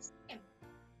cool.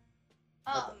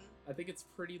 I think it's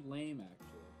pretty lame,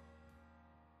 actually.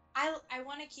 I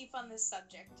want to keep on this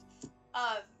subject,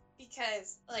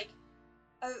 because, like,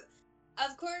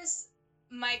 of course,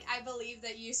 Mike, I believe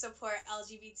that you support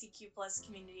LGBTQ plus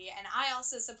community, and I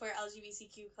also support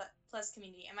LGBTQ plus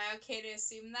community. Am I okay to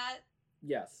assume that?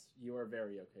 Yes, you are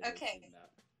very okay to assume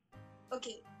that.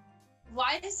 Okay.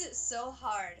 Why is it so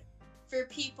hard for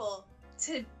people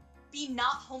to be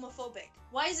not homophobic?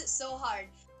 Why is it so hard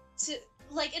to,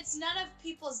 like, it's none of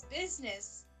people's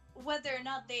business whether or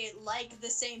not they like the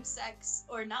same sex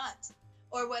or not,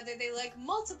 or whether they like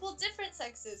multiple different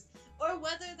sexes, or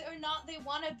whether or not they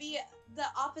want to be the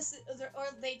opposite, or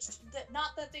it's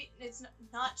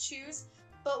not choose,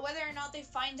 but whether or not they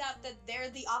find out that they're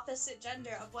the opposite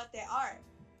gender of what they are,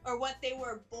 or what they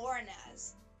were born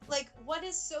as. Like, what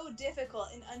is so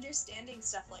difficult in understanding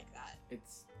stuff like that?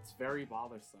 It's very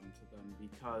bothersome to them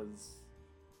because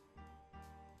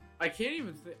I can't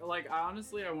even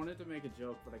honestly, I wanted to make a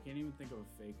joke, but I can't even think of a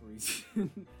fake reason.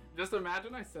 Just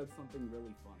imagine I said something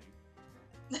really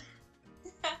funny.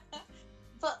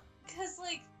 But, cause,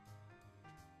 like,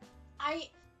 I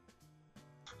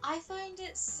find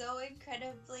it so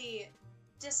incredibly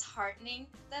disheartening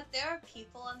that there are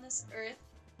people on this earth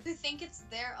who think it's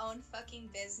their own fucking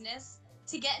business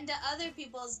to get into other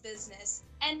people's business,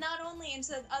 and not only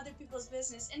into other people's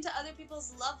business, into other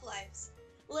people's love lives.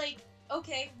 Like,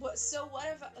 okay, so what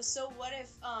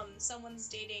if someone's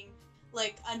dating,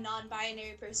 like, a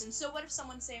non-binary person? So what if some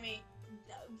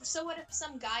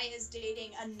guy is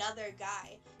dating another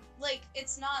guy? Like,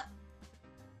 it's not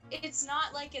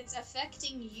like it's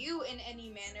affecting you in any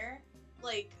manner.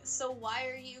 Like, so why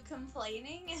are you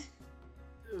complaining?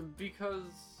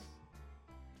 Because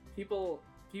people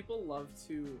love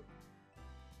to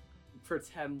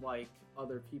pretend like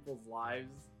other people's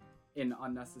lives and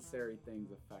unnecessary things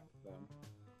affect them.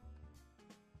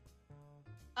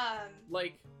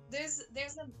 Like, there's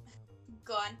a...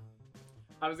 Go on.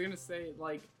 I was gonna say,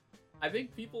 like, I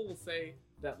think people will say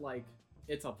that, like,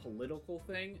 it's a political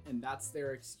thing, and that's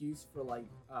their excuse for, like,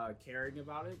 caring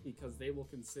about it, because they will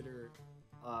consider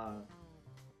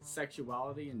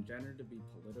sexuality and gender to be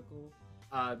political.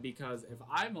 Because if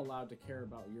I'm allowed to care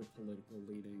about your political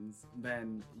leanings,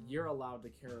 then you're allowed to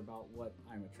care about what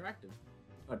I'm attracted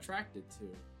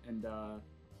to, and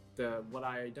what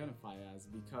I identify as,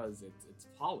 because it's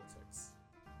politics.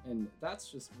 And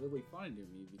that's just really funny to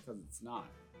me, because it's not.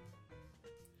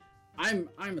 I'm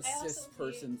a cis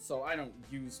person, so I don't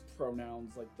use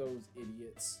pronouns like those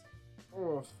idiots.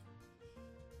 Ugh.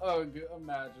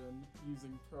 Imagine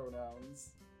using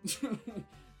pronouns.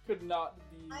 Could not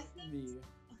be me.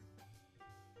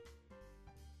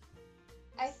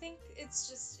 I think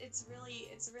it's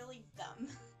really dumb.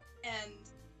 And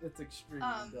it's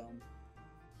extremely dumb.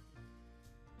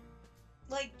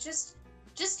 Like, just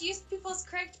use people's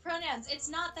correct pronouns. It's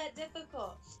not that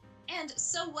difficult. And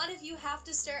so what if you have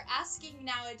to start asking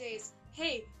nowadays,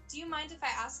 hey, do you mind if I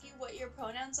ask you what your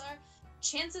pronouns are?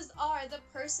 Chances are the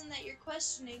person that you're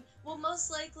questioning will most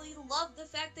likely love the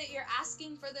fact that you're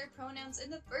asking for their pronouns in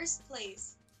the first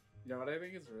place. You know what I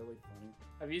think is really funny?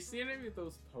 Have you seen any of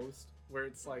those posts where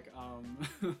it's like,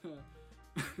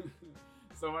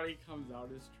 somebody comes out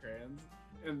as trans,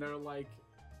 and they're like,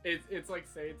 it's like,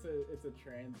 say it's a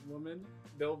trans woman,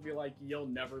 they'll be like, you'll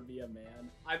never be a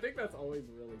man. I think that's always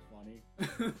really funny.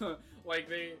 Like,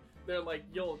 they're like,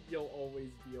 you'll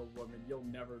always be a woman, you'll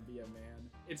never be a man.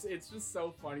 It's just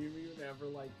so funny to me whenever,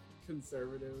 like,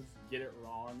 conservatives get it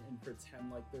wrong and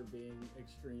pretend like they're being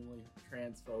extremely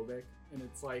transphobic, and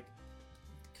it's like,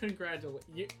 congratulate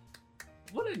you.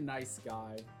 What a nice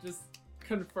guy, just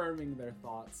confirming their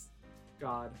thoughts.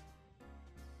 God,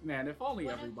 man, if only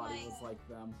everybody was like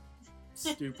them.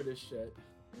 Stupid as shit.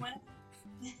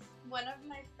 One of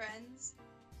my friends,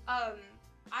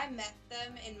 I met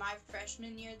them in my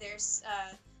freshman year, their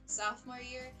sophomore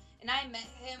year, and I met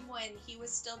him when he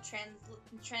was still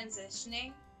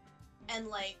transitioning and,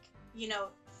 like, you know,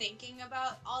 thinking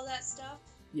about all that stuff.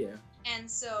 Yeah. And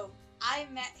so I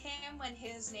met him when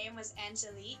his name was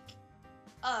Angelique.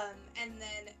 And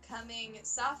then coming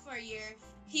sophomore year,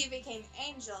 he became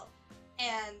Angel.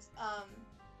 And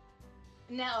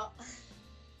now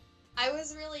I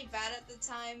was really bad at the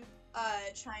time,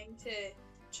 trying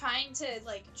to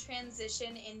like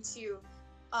transition into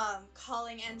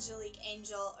calling Angelique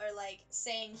Angel, or like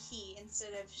saying he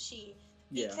instead of she,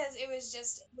 because it was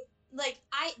just like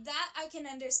I can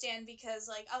understand, because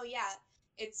like, oh yeah,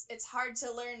 it's hard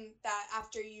to learn that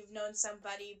after you've known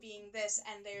somebody being this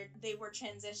and they were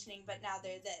transitioning, but now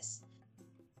they're this.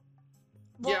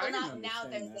 Well, yeah, not now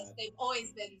they're this. They've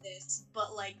always been this,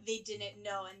 but like they didn't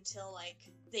know until like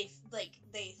they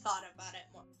thought about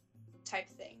it more, type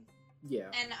thing. Yeah.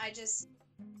 And I just,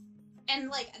 and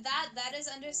like that is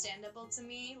understandable to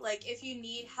me. Like if you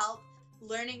need help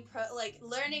learning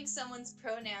someone's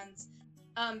pronouns,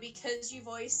 because you've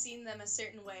always seen them a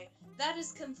certain way, that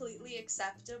is completely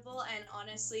acceptable, and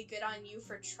honestly, good on you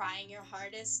for trying your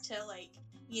hardest to, like,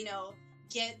 you know,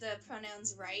 get the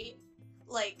pronouns right.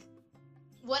 Like,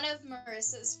 one of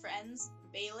Marissa's friends,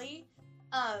 Bailey,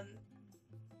 I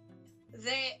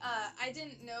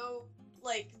didn't know,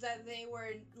 like, that they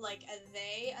were, like, a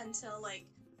they until, like,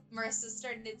 Marissa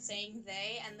started saying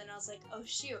they, and then I was like, oh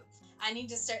shoot, I need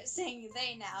to start saying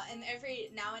they now. And every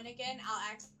now and again, I'll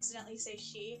accidentally say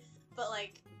she, but,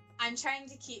 like, I'm trying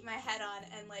to keep my head on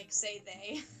and, like, say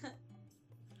they.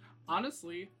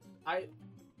 Honestly, I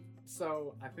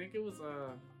think it was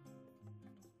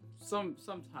some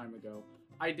time ago.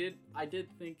 I did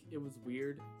think it was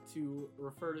weird to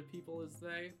refer to people as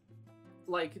they,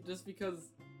 like, just because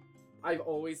I've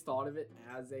always thought of it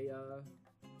as a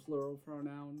plural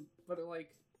pronoun, but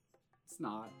it's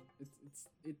not.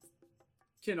 It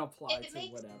can apply to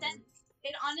whatever. Sense.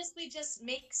 It honestly just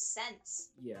makes sense.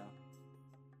 Yeah.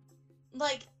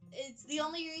 Like, it's the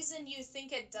only reason you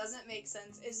think it doesn't make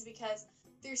sense is because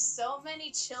there's so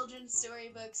many children's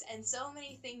storybooks and so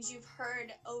many things you've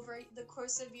heard over the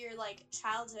course of your, like,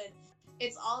 childhood.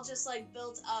 It's all just, like,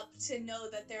 built up to know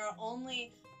that there are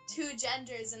only two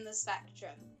genders in the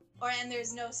spectrum, and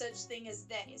there's no such thing as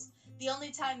theys. The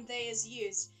only time they is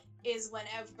used is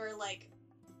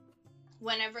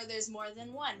whenever there's more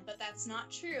than one, but that's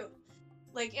not true.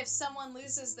 Like, if someone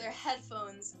loses their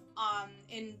headphones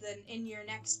in your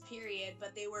next period,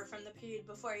 but they were from the period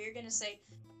before, you're gonna say,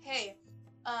 hey,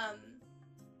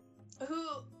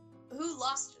 who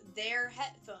lost their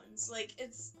headphones? Like,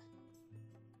 it's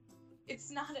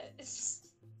not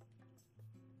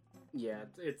yeah,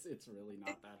 it's really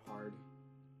not that hard.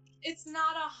 It's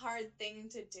not a hard thing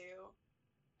to do.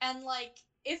 And, like,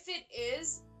 if it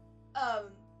is,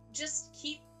 just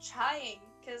keep trying,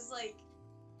 because, like,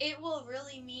 it will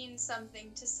really mean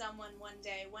something to someone one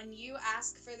day when you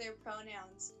ask for their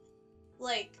pronouns.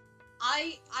 Like,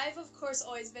 I've of course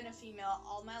always been a female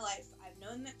all my life. I've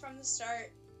known that from the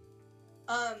start.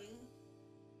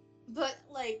 But,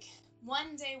 like,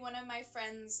 one day one of my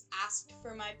friends asked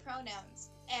for my pronouns,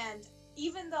 and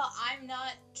even though I'm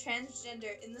not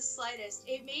transgender in the slightest,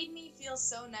 it made me feel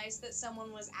so nice that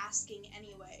someone was asking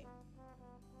anyway.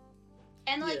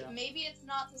 And, like, maybe it's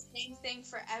not the same thing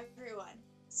for everyone.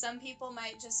 Some people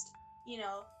might just, you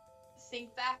know,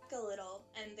 think back a little,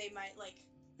 and they might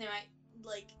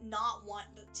not want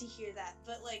to hear that.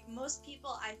 But, like, most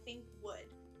people, I think, would.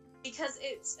 Because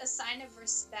it's a sign of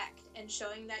respect and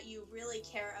showing that you really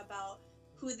care about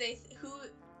who they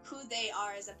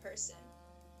are as a person.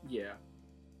 Yeah.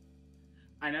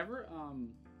 I never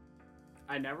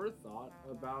thought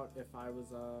about if I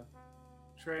was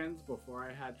trans before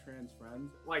I had trans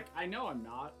friends. Like, I know I'm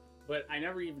not, but I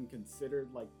never even considered,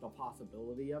 like, the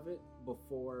possibility of it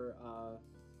before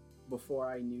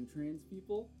I knew trans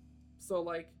people. So,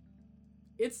 like,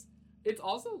 it's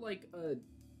also like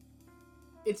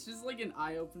it's just like an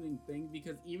eye-opening thing,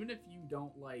 because even if you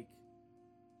don't, like,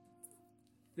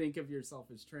 think of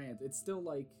yourself as trans, it still,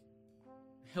 like,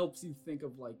 helps you think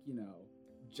of, like, you know,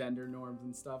 gender norms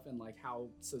and stuff, and, like, how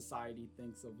society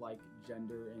thinks of, like,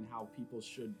 gender and how people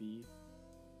should be.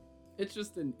 It's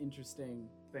just an interesting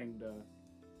thing to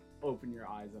open your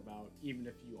eyes about, even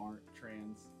if you aren't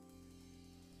trans.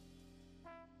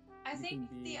 I You think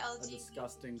can the be a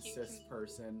disgusting LGBTQ cis community.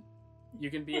 person. You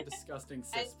can be a disgusting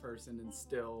cis person and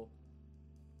still,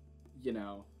 you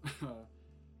know,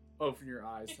 open your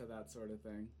eyes to that sort of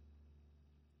thing.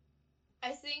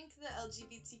 I think the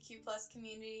LGBTQ plus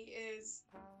community is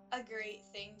a great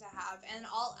thing to have, and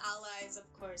all allies,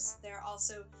 of course, they're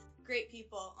also great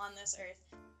people on this earth.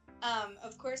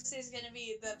 Of course, there's gonna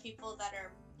be the people that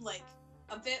are like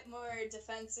a bit more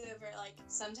defensive or like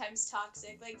sometimes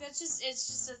toxic. Like it's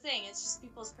just a thing. It's just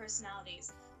people's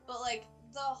personalities. But like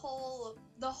the whole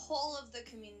of the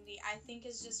community, I think,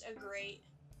 is just a great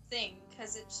thing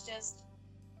because it's just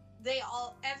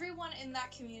everyone in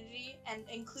that community, and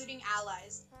including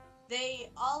allies, they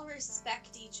all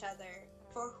respect each other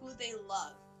for who they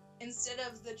love, instead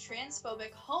of the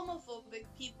transphobic, homophobic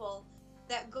people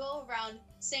that go around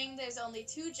saying there's only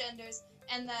two genders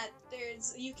and that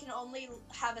you can only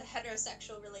have a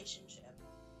heterosexual relationship.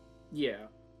 Yeah.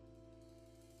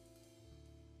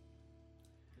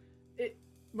 It,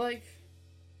 like,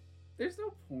 there's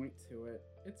no point to it.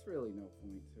 It's really no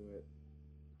point to it.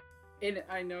 And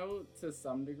I know to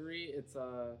some degree it's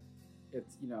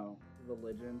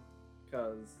religion,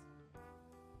 because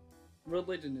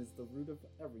religion is the root of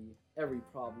every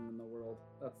problem in the world.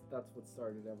 That's what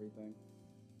started everything.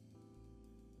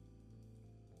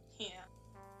 Yeah.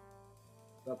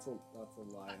 That's a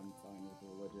lie. I'm fine with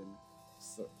religion.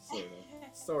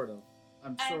 Sort of.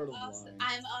 I'm sort of lying.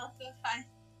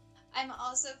 I'm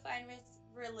also fine with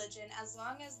religion, as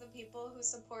long as the people who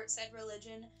support said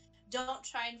religion don't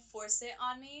try and force it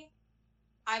on me.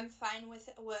 I'm fine with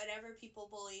whatever people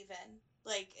believe in.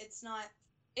 Like, it's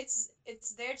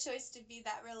their choice to be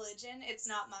that religion. It's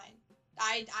not mine.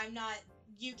 I'm not.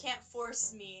 You can't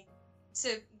force me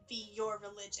to be your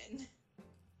religion.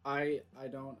 I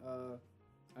don't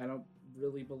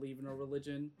really believe in a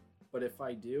religion, but if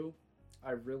I do,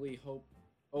 I really hope.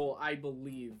 Oh, I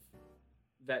believe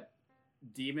that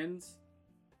demons.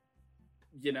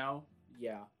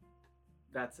 Yeah,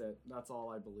 that's it. That's all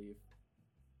I believe.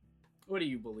 What do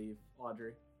you believe,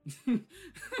 Audrey?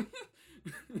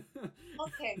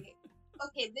 Okay.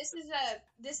 This is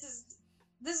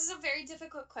a very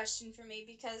difficult question for me,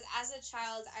 because as a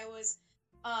child I was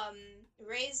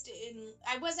raised in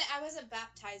I wasn't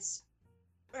baptized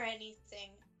or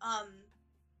anything.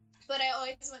 But I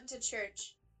always went to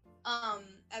church um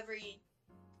every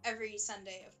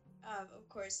Sunday, of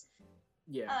course.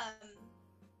 Yeah.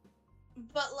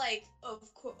 But like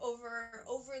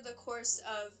over the course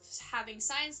of having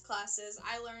science classes,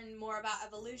 I learned more about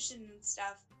evolution and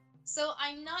stuff. So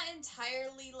I'm not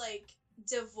entirely like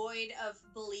devoid of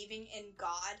believing in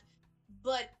God,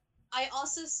 but I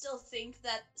also still think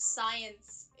that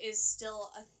science is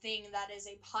still a thing that is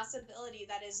a possibility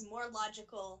that is more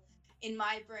logical in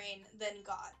my brain than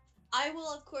God. I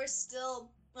will of course still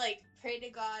like pray to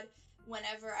God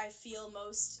whenever I feel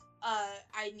most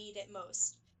I need it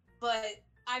most. But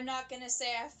I'm not going to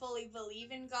say I fully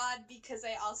believe in God, because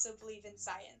I also believe in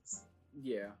science.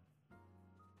 Yeah.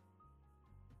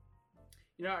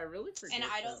 I really forget. And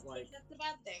I don't that, think that's a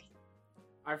bad thing.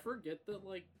 I forget that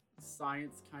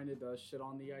science kind of does shit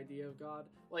on the idea of God.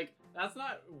 Like, that's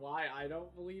not why I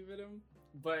don't believe in him,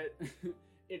 but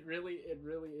it really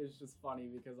is just funny,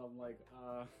 because I'm like,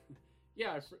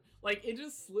 yeah, it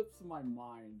just slips my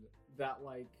mind that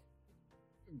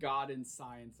God and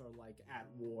science are at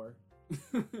war.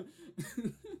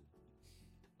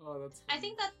 Oh, that's funny. I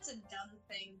think that's a dumb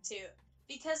thing too,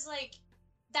 because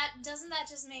that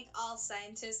just make all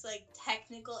scientists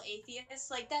technical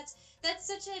atheists? That's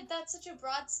such a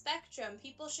broad spectrum.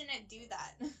 People shouldn't do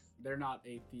that. They're not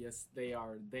atheists. They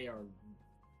are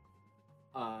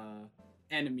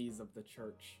enemies of the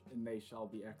church, and they shall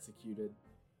be executed.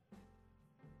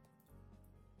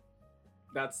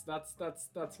 That's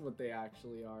what they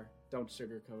actually are. Don't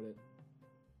sugarcoat it.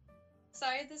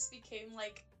 Sorry, this became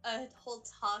a whole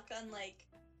talk on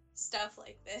stuff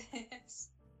like this.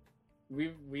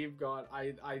 We've got.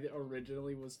 I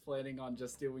originally was planning on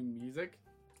just doing music,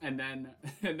 and then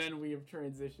we have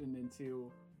transitioned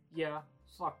into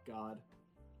fuck God.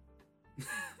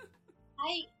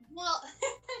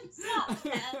 Stop,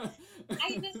 man.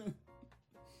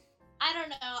 I don't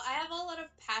know. I have a lot of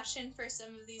passion for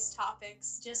some of these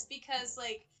topics, just because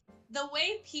the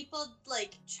way people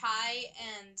try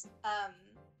and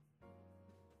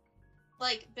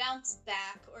bounce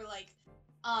back, or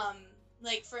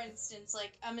for instance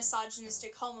a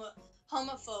misogynistic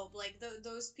homophobe,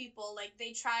 those people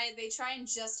they try and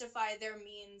justify their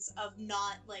means of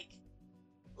not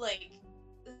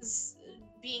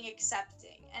being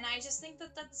accepting, and I just think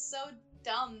that that's so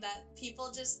dumb that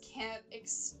people just can't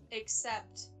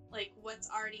accept like what's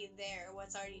already there,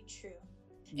 what's already true.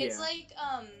 Yeah. It's like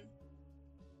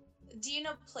do you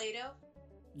know Plato?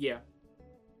 Yeah.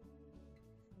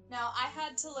 Now I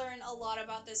had to learn a lot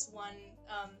about this one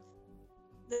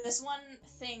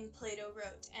thing Plato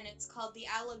wrote, and it's called The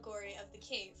Allegory of the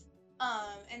Cave.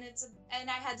 And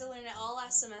I had to learn it all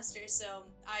last semester, so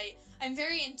I'm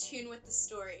very in tune with the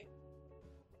story.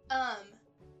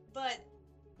 But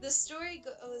the story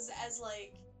goes as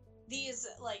like these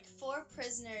like 4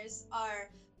 prisoners are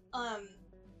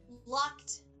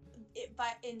locked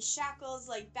in shackles,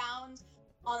 like bound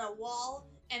on a wall,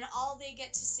 and all they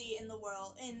get to see in the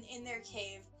world in their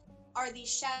cave are these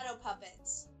shadow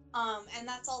puppets. And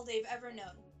that's all they've ever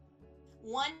known.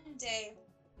 One day,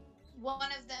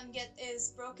 one of them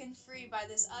is broken free by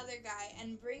this other guy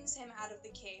and brings him out of the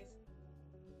cave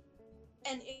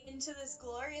and into this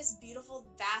glorious, beautiful,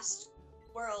 vast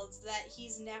world that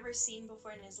he's never seen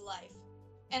before in his life.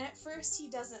 And at first he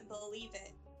doesn't believe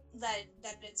it, that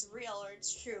it's real or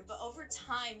it's true, but over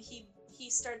time he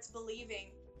starts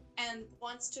believing and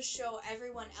wants to show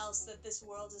everyone else that this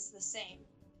world is the same,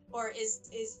 or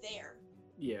is there.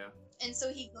 Yeah. And so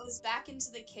he goes back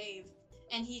into the cave,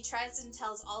 and he tries and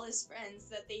tells all his friends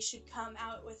that they should come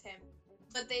out with him,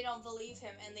 but they don't believe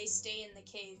him, and they stay in the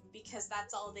cave because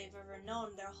that's all they've ever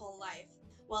known their whole life.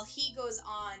 While he goes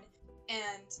on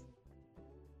and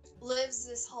lives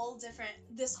this whole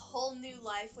new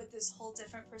life with this whole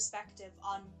different perspective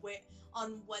on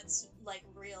what's like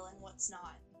real and what's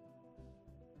not.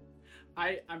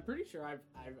 I'm pretty sure I've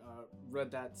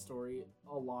read that story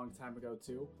a long time ago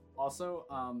too. Also,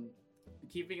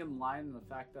 keeping in line in the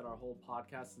fact that our whole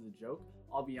podcast is a joke,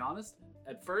 I'll be honest,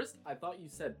 at first I thought you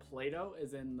said Play-Doh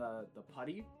is in the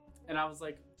putty, and I was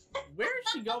like, where is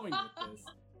she going with this?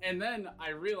 And then I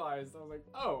realized, I was like,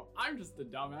 oh, I'm just a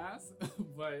dumbass,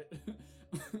 but...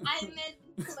 I meant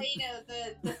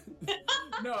Play-Doh,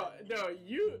 No,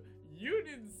 you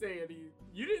didn't say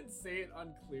you didn't say it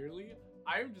unclearly.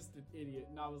 I'm just an idiot,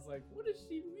 and I was like, what does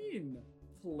she mean,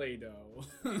 Play-Doh?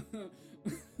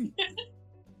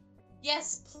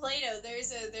 Yes, Play-Doh.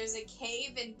 There's a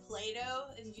cave in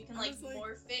Play-Doh, and you can like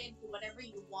morph it into whatever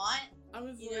you want. I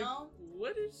was know?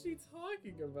 What is she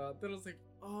talking about? Then I was like,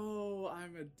 oh,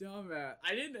 I'm a dumbass.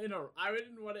 I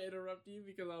didn't want to interrupt you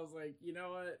because I was like, you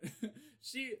know what?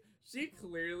 she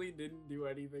clearly didn't do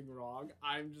anything wrong.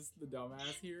 I'm just the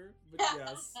dumbass here. But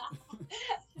yes.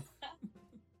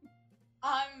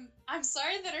 I'm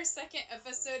sorry that our second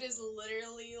episode is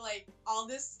literally like all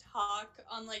this talk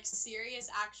on like serious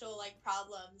actual like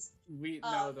problems.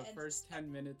 The first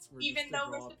 10 minutes were even just to though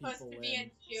draw we're supposed to be in.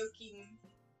 a joking.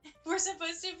 We're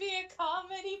supposed to be a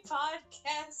comedy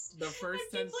podcast. The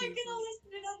first 10 people are gonna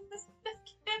listen in on this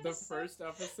second The episode. first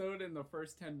episode and the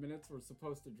first 10 minutes were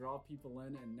supposed to draw people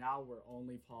in, and now we're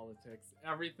only politics.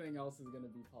 Everything else is gonna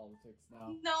be politics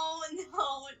now. No.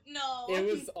 It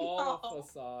was all a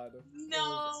facade.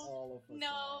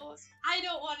 No. I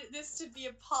don't want this to be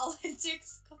a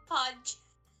politics podcast.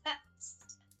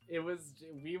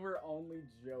 We were only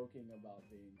joking about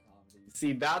being comedy.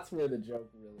 See, that's where the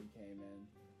joke really came in.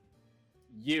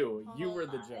 You were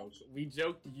the joke. We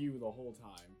joked you the whole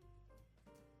time.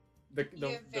 The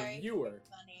viewer.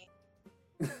 Funny.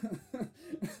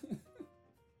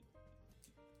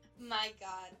 My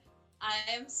God, I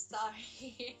am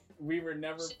sorry. We were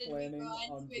never planning we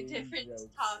go on to being a different jokes.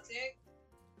 topic?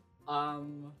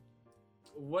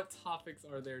 What topics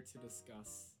are there to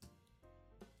discuss?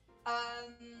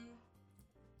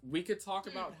 We could talk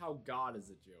about how God is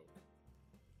a joke.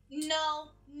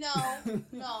 No.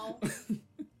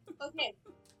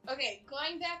 Okay,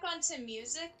 going back onto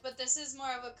music, but this is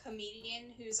more of a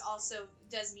comedian who's also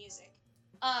does music.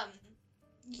 I'm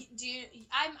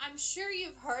sure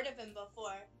you've heard of him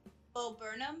before. Bo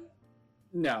Burnham?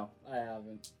 No, I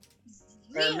haven't.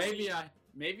 Really? Or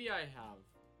maybe I have,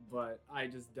 but I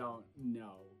just don't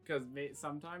know. Because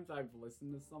sometimes I've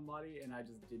listened to somebody and I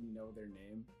just didn't know their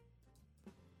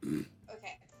name.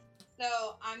 Okay,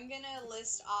 so I'm gonna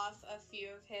list off a few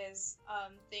of his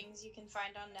things you can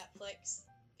find on Netflix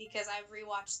because I've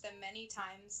rewatched them many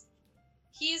times.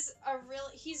 He's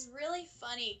really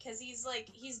funny because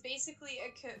he's basically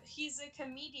he's a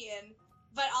comedian,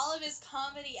 but all of his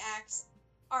comedy acts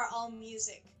are all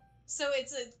music. So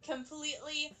it's a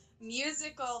completely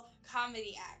musical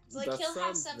comedy act. Like that he'll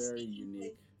have sounds some very speeches,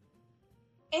 unique.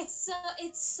 It's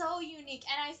so unique,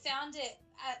 and I found it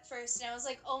at first, and I was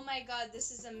like, "Oh my God,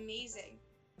 this is amazing!"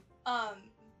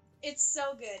 It's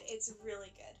so good. It's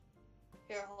really good.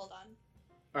 Here, hold on.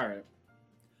 All right.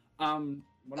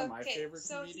 One of my favorite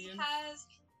so comedians. he has.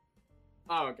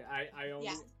 Oh, okay.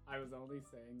 I I was only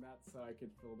saying that so I could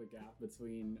fill the gap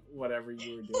between whatever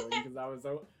you were doing because I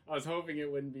was hoping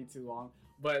it wouldn't be too long.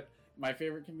 But my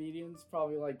favorite comedians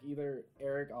probably like either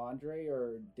Eric Andre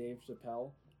or Dave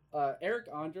Chappelle. Eric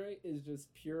Andre is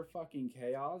just pure fucking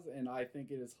chaos, and I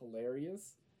think it is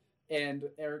hilarious. And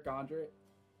Eric Andre,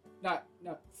 not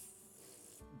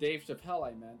Dave Chappelle,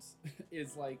 I meant,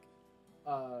 is like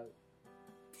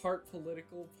part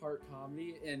political, part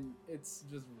comedy, and it's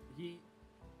just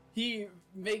he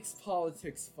makes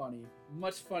politics funny,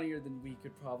 much funnier than we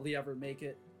could probably ever make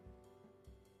it.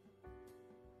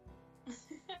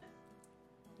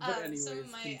 But anyways, so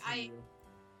continue.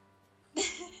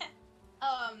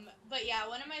 But yeah,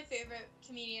 one of my favorite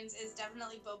comedians is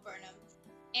definitely Bo Burnham.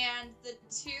 And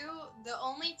the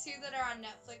only two that are on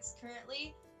Netflix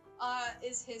currently,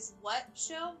 is his What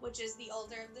show, which is the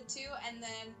older of the two, and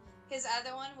then his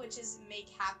other one, which is Make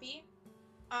Happy.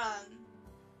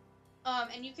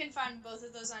 And you can find both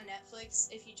of those on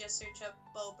Netflix if you just search up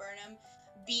Bo Burnham.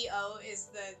 B-O is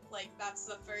that's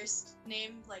the first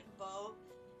name, like Bo,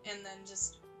 and then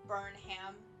just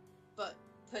Burnham, but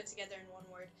put together in one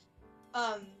word.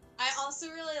 I also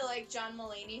really like John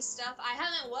Mulaney's stuff. I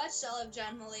haven't watched all of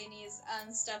John Mulaney's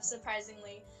stuff,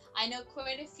 surprisingly. I know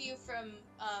quite a few from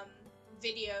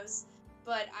videos,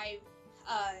 but I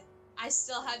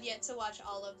still have yet to watch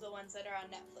all of the ones that are on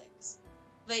Netflix.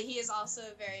 But he is also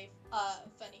a very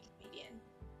funny comedian.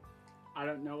 I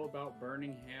don't know about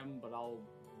Birmingham, but I'll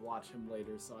watch him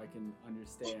later so I can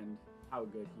understand how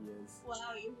good he is.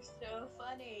 Wow, you're so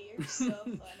funny. You're so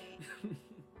funny.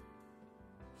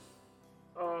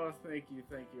 Oh, thank you,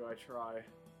 I try.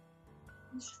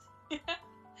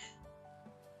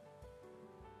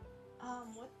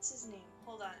 What's his name?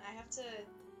 Hold on, I have to...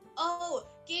 Oh,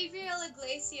 Gabriel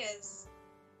Iglesias.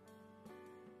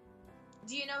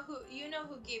 Do you know who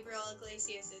Gabriel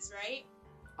Iglesias is, right?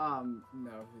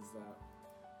 No, who's that?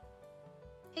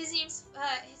 His name's,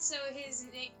 so his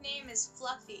nickname is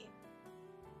Fluffy.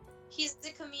 He's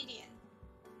a comedian.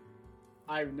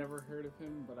 I've never heard of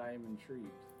him, but I am intrigued.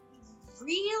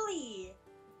 Really?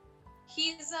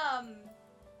 He's a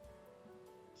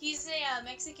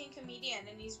Mexican comedian,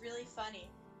 and he's really funny.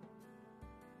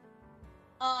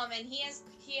 And he has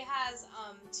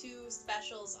two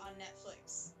specials on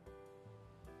Netflix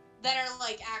that are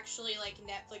actually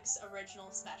Netflix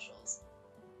original specials.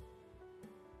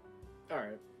 All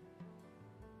right.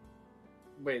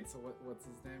 Wait, so what's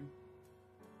his name?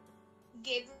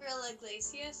 Gabriel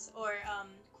Iglesias, or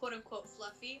quote unquote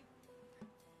Fluffy.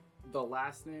 The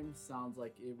last name sounds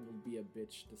like it will be a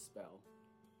bitch to spell.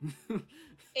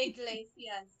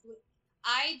 Iglesias.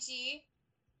 Iglesias.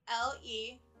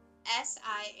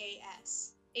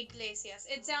 Iglesias.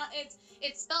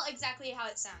 It's spelled exactly how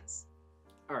it sounds.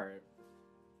 All right.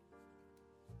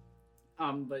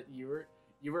 But you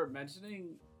were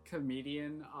mentioning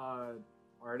comedian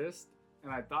artist,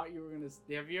 and I thought you were gonna.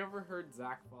 Have you ever heard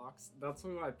Zach Fox? That's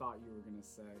what I thought you were gonna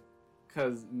say.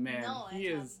 Cause man, no,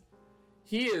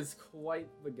 he is quite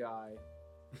the guy.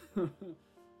 I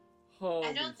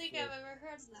don't think I've ever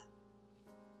heard of that.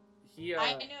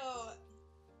 I know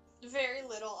very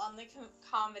little on the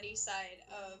comedy side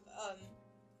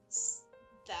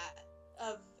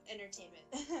of entertainment.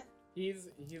 He's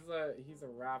a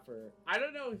rapper. I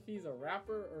don't know if he's a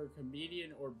rapper or a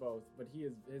comedian or both, but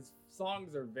his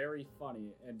songs are very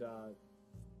funny, and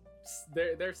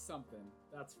there's something,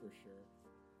 that's for sure.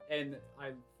 And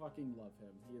I fucking love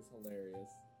him. He is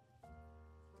hilarious.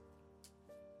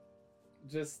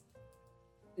 Just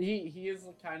he is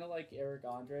kind of like Eric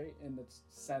Andre in the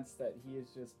sense that he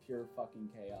is just pure fucking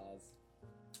chaos,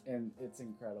 and it's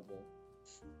incredible.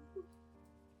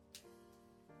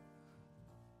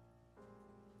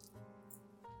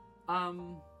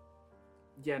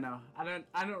 Yeah, no, I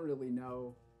don't really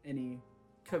know any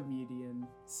comedian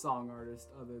song artist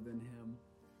other than him.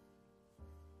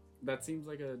 That seems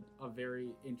like a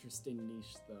very interesting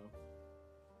niche, though.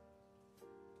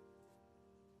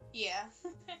 Yeah.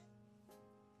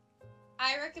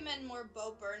 I recommend more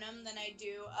Bo Burnham than I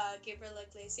do Gabriel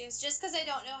Iglesias, just because I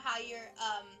don't know how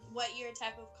what your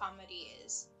type of comedy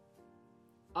is.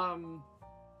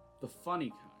 The funny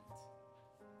kind.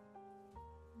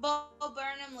 Bo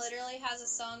Burnham literally has a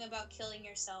song about killing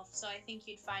yourself, so I think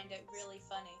you'd find it really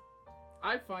funny.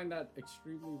 I find that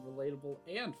extremely relatable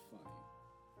and funny.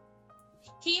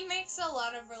 He makes a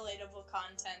lot of relatable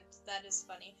content that is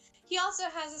funny. He also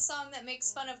has a song that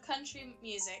makes fun of country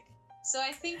music, so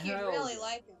I think you'd really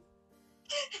like him.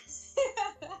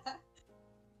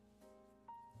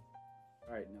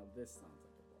 Alright, now this sounds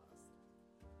like a blast.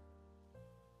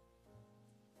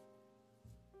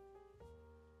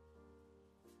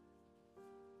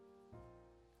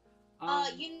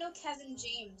 You know Kevin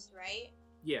James, right?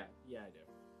 Yeah, I do.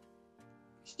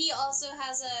 He also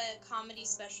has a comedy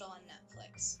special on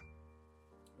Netflix.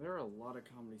 There are a lot of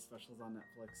comedy specials on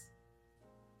Netflix.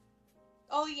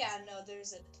 Oh yeah, no,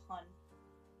 there's a ton.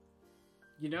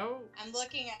 You know, I'm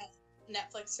looking at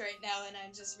Netflix right now and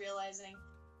I'm just realizing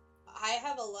I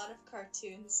have a lot of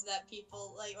cartoons that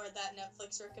people like or that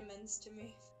Netflix recommends to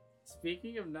me.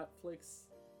 speaking of Netflix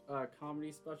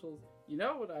comedy specials, you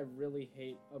know what I really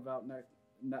hate about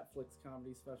Netflix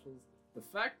comedy specials? The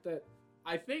fact that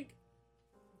I think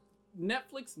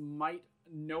Netflix might,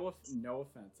 no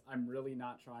offense, I'm really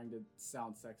not trying to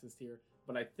sound sexist here,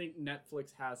 but I think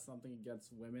Netflix has something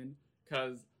against women,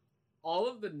 because all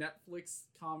of the Netflix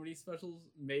comedy specials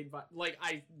made by, like,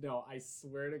 I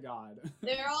swear to God.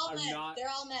 They're all men. They're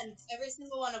all men. Every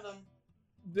single one of them.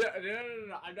 No.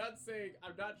 I'm not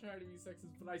trying to be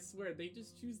sexist, but I swear, they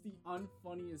just choose the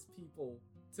unfunniest people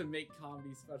to make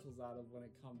comedy specials out of when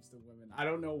it comes to women. I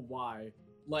don't know why.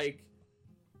 Like,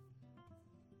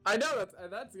 I know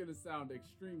that's gonna sound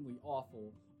extremely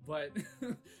awful, but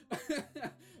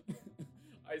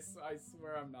I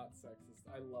swear I'm not sexist.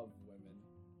 I love women.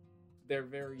 They're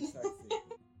very sexy.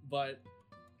 But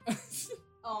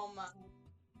oh my.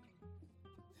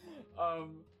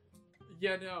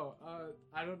 Yeah, no.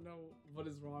 I don't know what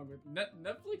is wrong with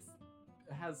Netflix.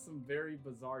 Has some very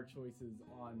bizarre choices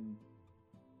on,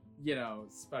 you know,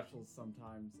 specials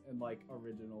sometimes, and like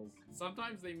originals.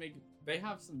 Sometimes they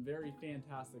have some very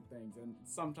fantastic things, and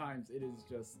sometimes it is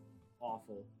just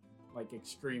awful, like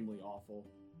extremely awful.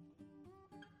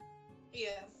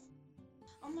 Yeah.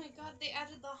 Oh my god, they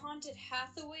added the Haunted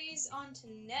Hathaways onto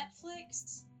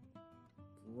Netflix?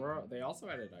 Bro, they also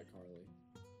added iCarly.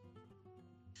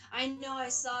 I know, I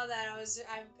saw that.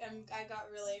 I got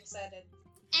really excited.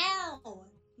 Ow!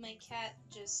 My cat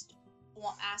just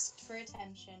asked for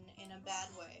attention in a bad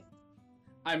way.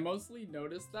 I mostly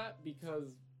noticed that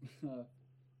because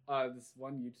this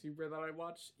one YouTuber that I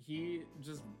watch, he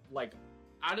just, like,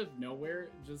 out of nowhere,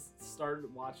 just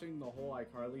started watching the whole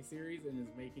iCarly series and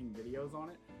is making videos on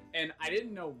it. And I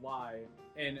didn't know why.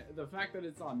 And the fact that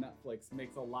it's on Netflix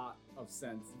makes a lot of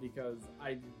sense, because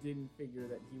I didn't figure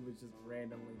that he was just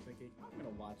randomly thinking, I'm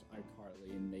gonna watch iCarly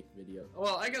and make videos.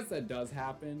 Well, I guess that does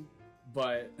happen,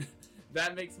 but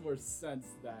that makes more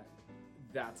sense that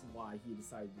that's why he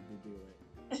decided to do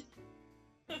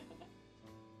it.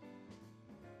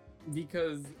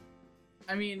 Because,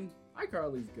 I mean,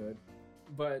 iCarly's good,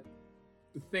 but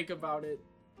think about it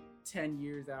 10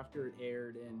 years after it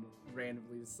aired and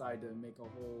randomly decide to make a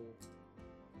whole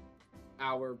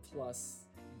hour plus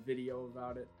video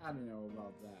about it. I don't know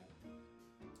about that.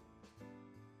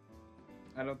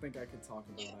 I don't think I could talk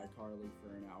about iCarly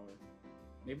for an hour.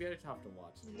 Maybe I'd have to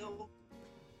watch it. No.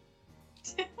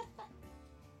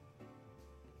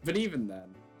 But even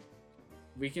then,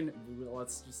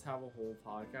 let's just have a whole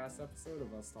podcast episode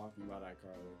of us talking about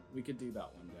iCarly. We could do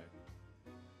that one day.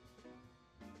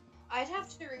 I'd have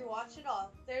to rewatch it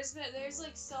all. There's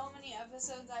like so many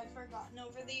episodes I've forgotten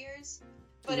over the years,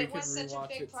 but it was such a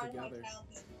big part of my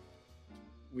childhood.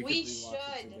 We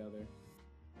should.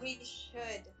 We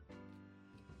should.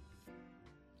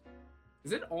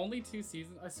 Is it only 2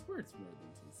 seasons? I swear it's more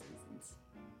than 2 seasons.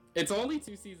 It's only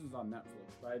 2 seasons on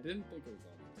Netflix, but I didn't think it was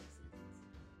only 2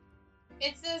 seasons.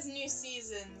 It says new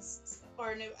seasons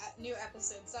or new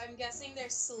episodes, so I'm guessing they're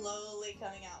slowly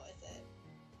coming out with it.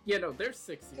 Yeah, no, there's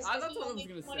 6 seasons. That's what I was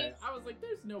gonna say. I was like,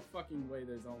 there's no fucking way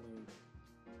there's only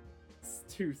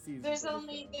 2 seasons. There's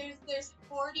only there's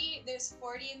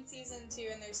 40 in season 2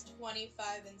 and there's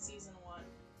 25 in season 1.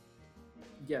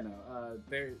 Yeah, no,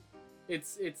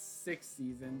 it's 6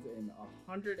 seasons and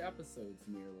 100 episodes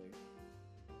nearly.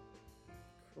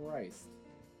 Christ.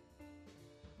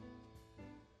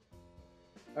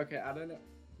 Okay, I don't know.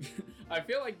 I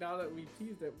feel like now that we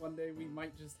teased it, one day we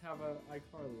might just have a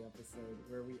iCarly episode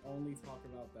where we only talk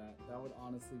about that. That would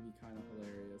honestly be kind of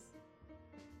hilarious.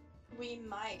 We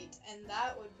might, and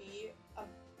that would be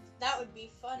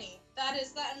funny.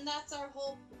 And that's our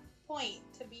whole point,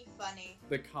 to be funny.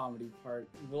 The comedy part.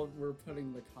 We're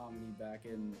putting the comedy back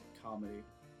in comedy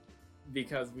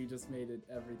because we just made it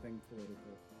everything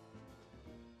political.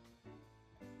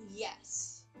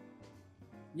 Yes.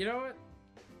 You know what?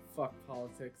 Fuck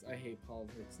politics. I hate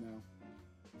politics now.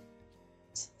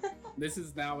 This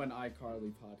is now an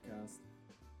iCarly podcast.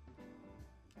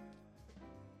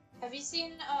 Have you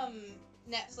seen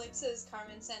Netflix's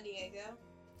Carmen Sandiego?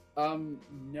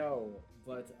 No,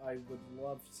 but I would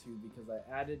love to, because I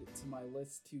added it to my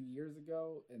list 2 years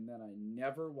ago and then I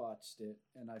never watched it,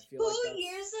 and I feel 2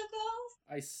 years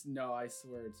ago? No, I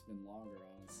swear it's been longer,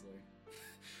 honestly.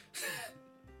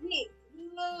 Wait, you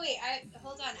wait.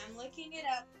 Hold on. I'm looking it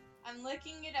up.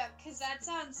 Because that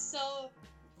sounds so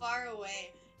far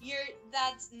away.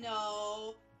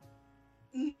 No.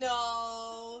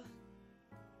 No.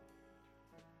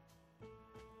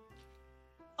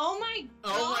 Oh my god.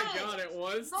 Oh my god, it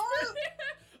was.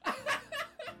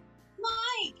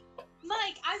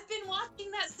 Mike, I've been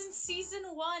watching that since season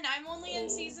 1. I'm only in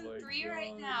season 3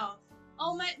 right now.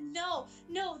 Oh my, no,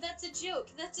 that's a joke.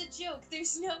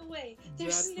 There's no way. No,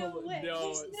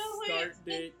 start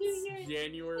date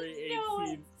January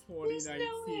 18th,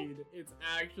 2019. It's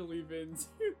actually been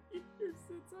 2 years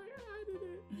since I added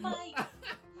it. Mike,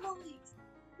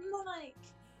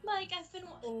 I've been.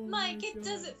 Oh Mike, it God.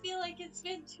 doesn't feel like it's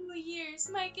been 2 years.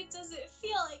 Mike, it doesn't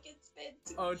feel like it's been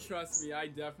 2 Oh, years. trust me, I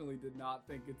definitely did not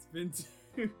think it's been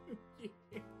 2 years.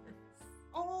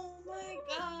 Oh my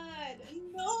god.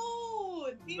 No!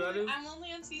 Dude, I'm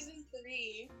only on season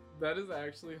 3. That is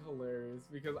actually hilarious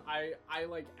because I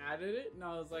like added it and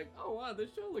I was like, oh wow,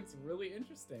 this show looks really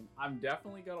interesting. I'm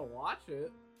definitely gonna watch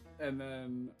it, and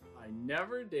then I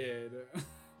never did.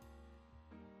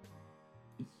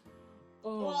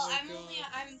 Oh Well, my I'm God. only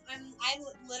I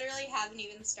literally haven't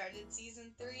even started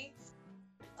season 3.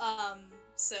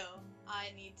 So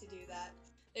I need to do that.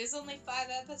 There's only 5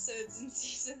 episodes in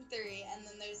season 3, and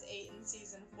then there's 8 in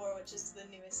season 4, which is the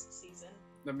newest season.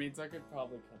 That means I could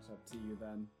probably catch up to you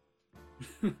then.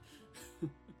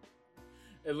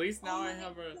 At least now I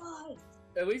have a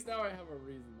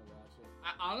reason to watch it.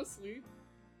 I honestly,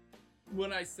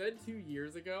 when I said 2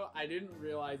 years ago, I didn't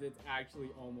realize it's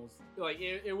actually almost like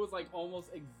it was like almost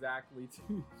exactly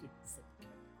 2 years ago.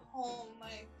 Oh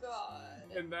my god.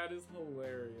 And that is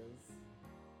hilarious.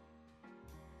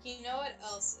 You know what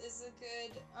else is a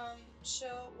good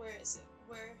show? Where is it?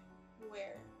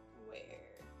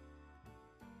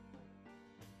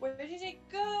 Where did it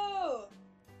go?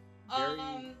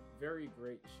 Very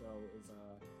great show is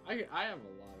I have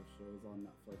a lot of shows on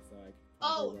Netflix that I could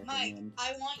Oh, probably Mike, recommend.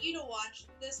 I want you to watch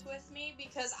this with me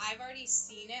because I've already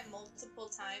seen it multiple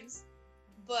times,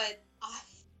 but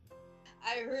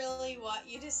I really want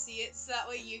you to see it so that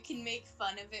way you can make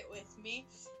fun of it with me.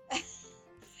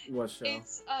 What show?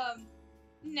 It's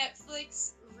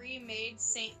Netflix remade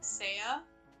Saint Seiya,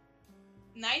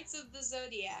 Knights of the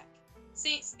Zodiac.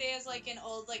 Saint Seiya is like an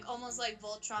old, like almost like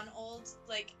Voltron old,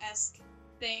 like esque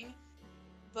thing,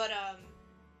 but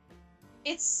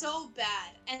it's so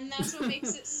bad, and that's what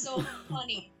makes it so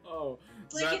funny. Oh,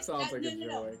 Like, that it's sounds like a no.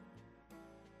 joy.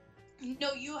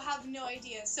 No, you have no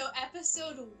idea. So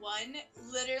episode 1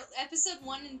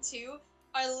 and 2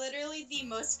 are literally the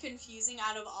most confusing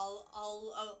out of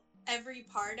all of every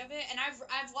part of it, and I've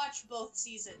watched both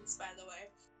seasons, by the way.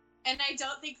 And I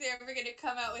don't think they're ever gonna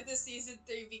come out with a season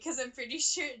 3 because I'm pretty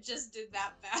sure it just did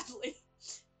that badly.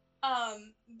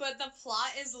 But the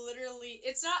plot is literally,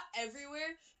 it's not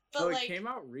everywhere, but It like came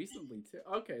out recently too.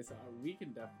 Okay, so we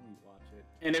can definitely watch it.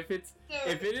 And if it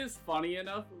is funny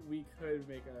enough, we could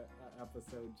make a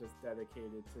episode just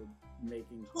dedicated to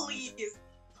making fun of it.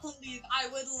 Please, I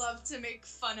would love to make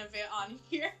fun of it on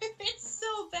here. It's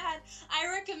so bad. I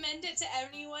recommend it to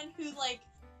anyone who like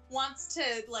wants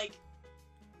to like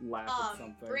Laugh at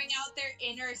something. bring out their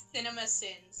inner cinema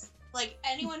sins. Like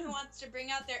anyone who wants to bring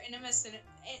out their inner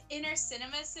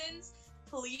cinema sins,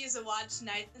 please watch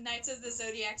Knights of the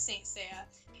Zodiac Saint Seiya.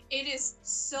 It is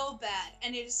so bad,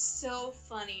 and it is so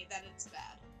funny that it's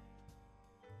bad.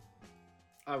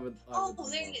 I would there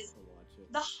love it is. to watch it.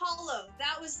 The Hollow.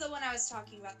 That was the one I was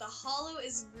talking about. The Hollow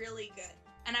is really good.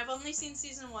 And I've only seen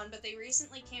season 1, but they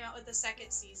recently came out with the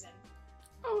 2nd season.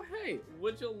 Oh hey,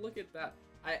 would you look at that?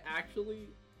 I actually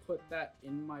put that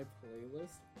in my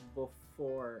playlist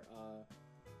before,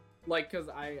 like, cause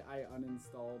I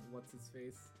uninstalled what's his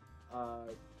face,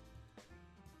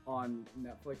 on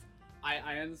Netflix. I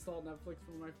uninstalled Netflix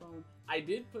from my phone. I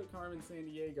did put Carmen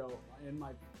Sandiego in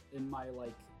my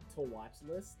like to watch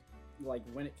list, like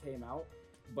when it came out,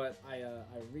 but I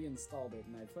reinstalled it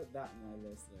and I put that in my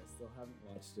list, and I still haven't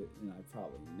watched it, and I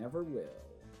probably never will.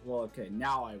 Well, okay,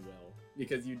 now I will,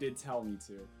 because you did tell me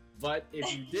to. But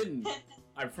if you didn't,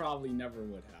 I probably never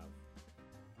would have.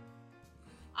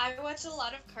 I watch a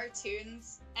lot of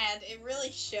cartoons, and it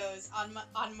really shows on my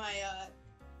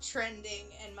trending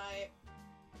and my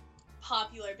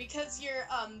popular, because your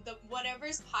the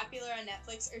whatever's popular on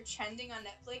Netflix or trending on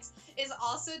Netflix is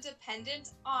also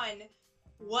dependent on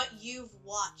what you've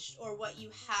watched or what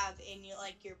you have in your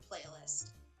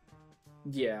playlist.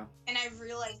 Yeah. And I've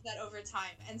realized that over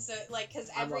time, and so like,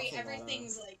 cause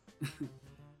everything's like.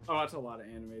 I watch a lot of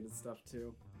animated stuff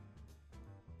too.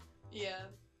 Yeah.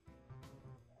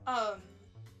 God,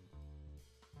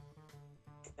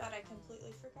 I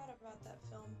completely forgot about that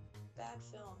film. bad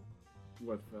film.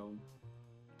 What film?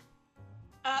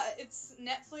 It's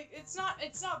Netflix. It's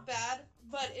not bad,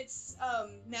 but it's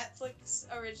Netflix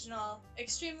original,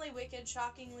 extremely wicked,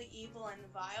 shockingly evil, and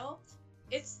vile.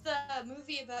 It's the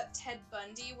movie about Ted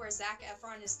Bundy, where Zac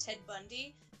Efron is Ted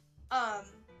Bundy.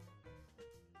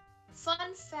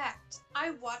 Fun fact,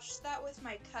 I watched that with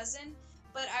my cousin,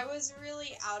 but I was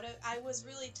really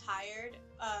tired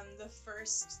the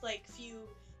first like few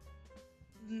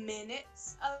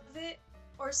minutes of it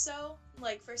or so,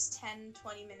 like first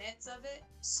 10-20 minutes of it.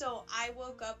 So I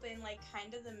woke up in like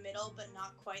kind of the middle, but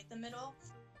not quite the middle.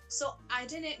 So I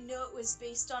didn't know it was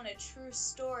based on a true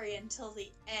story until the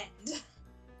end.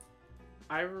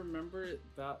 I remember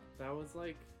that was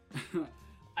like,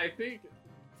 I think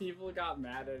people got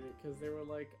mad at it because they were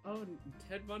like, "Oh,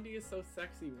 Ted Bundy is so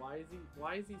sexy. Why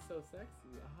is he so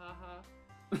sexy? Ha ha."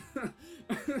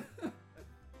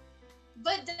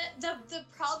 But the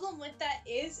problem with that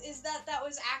is that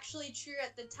was actually true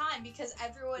at the time, because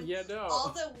everyone, all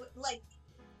the like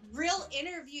real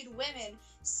interviewed women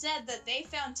said that they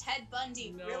found Ted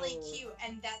Bundy really cute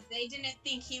and that they didn't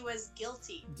think he was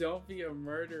guilty. Don't be a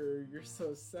murderer. You're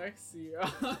so sexy.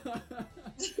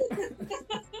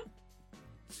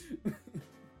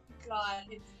 God,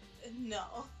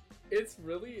 no. It's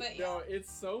really, yeah.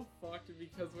 It's so fucked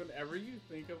because whenever you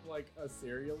think of like a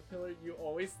serial killer, you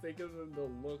always think of them to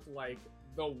look like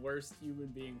the worst human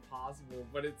being possible,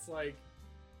 but it's like,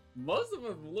 most of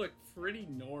them look pretty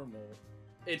normal.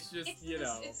 It's just, it's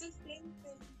the same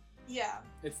thing. Yeah.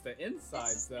 It's the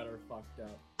insides that are fucked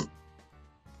up.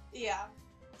 Yeah.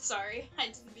 Sorry, I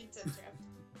didn't mean to interrupt.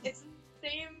 It's the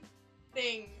same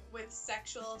thing with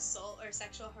sexual assault or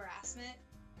sexual harassment.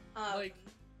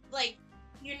 Like,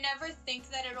 you never think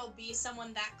that it'll be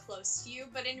someone that close to you,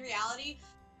 but in reality,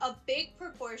 a big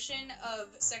proportion of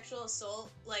sexual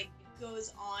assault, like,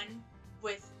 goes on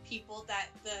with people that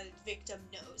the victim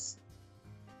knows.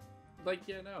 Like,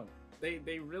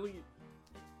 they really...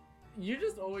 You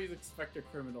just always expect a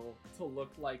criminal to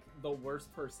look like the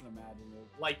worst person imaginable.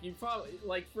 Like, you probably...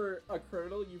 Like, for a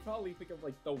criminal, you probably think of,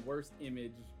 like, the worst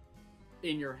image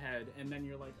in your head, and then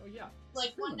you're like, oh yeah,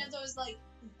 like criminal. One of those like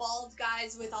bald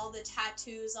guys with all the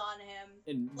tattoos on him,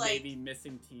 and like, maybe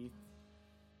missing teeth,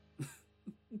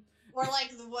 or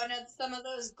like some of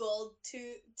those gold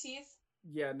teeth.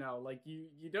 Yeah, no, like you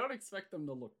don't expect them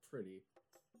to look pretty.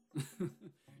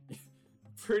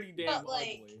 Pretty damn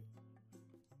ugly.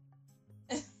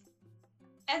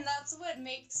 And that's what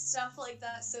makes stuff like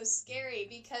that so scary,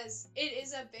 because it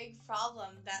is a big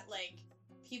problem that like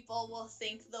people will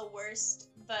think the worst,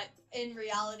 but in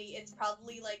reality, it's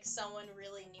probably like someone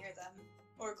really near them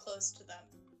or close to them.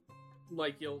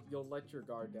 Like you'll let your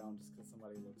guard down just because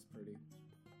somebody looks pretty.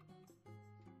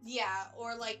 Yeah,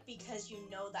 or like because you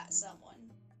know that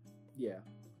someone. Yeah.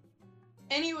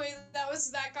 Anyway,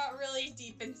 that got really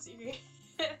deep and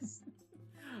serious.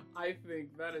 I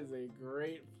think that is a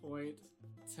great point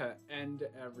to end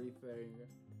everything.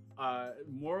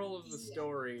 Moral of the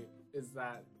story is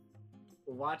that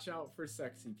watch out for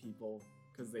sexy people,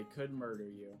 because they could murder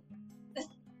you.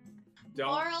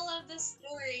 Moral of the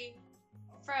story,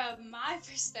 from my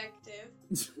perspective,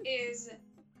 is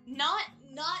not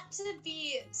to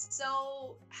be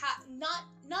so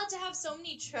not to have so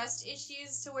many trust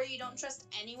issues to where you don't trust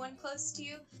anyone close to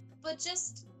you, but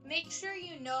just make sure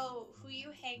you know who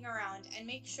you hang around and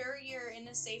make sure you're in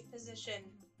a safe position,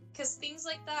 because things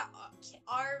like that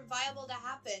are viable to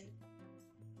happen.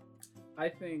 I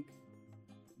think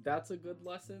that's a good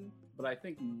lesson, but I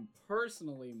think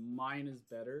personally mine is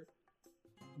better.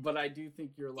 But I do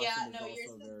think your lesson is also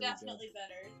yours is very definitely good.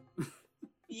 better.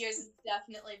 Yours is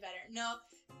definitely better. No,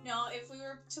 if we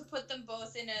were to put them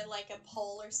both in a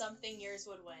poll or something, yours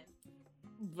would win.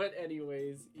 But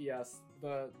anyways, yes,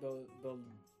 the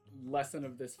lesson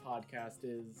of this podcast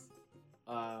is,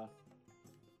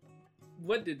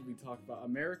 what did we talk about?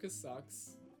 America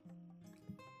sucks.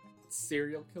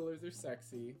 Serial killers are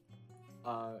sexy.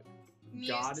 God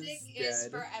is dead.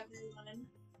 For everyone.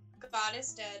 God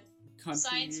is dead. Country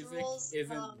Science music rules,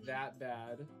 isn't that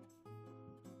bad.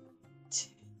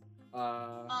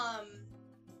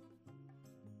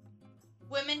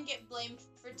 Women get blamed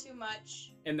for too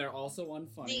much. And they're also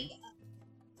unfunny.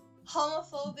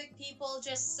 Homophobic people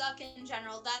just suck in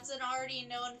general. That's an already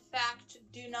known fact.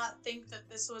 Do not think that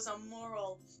this was a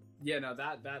moral. Yeah, no,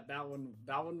 that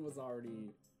one was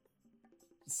already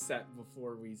set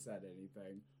before we said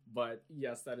anything. But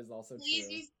yes, that is also true. Please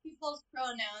use people's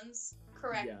pronouns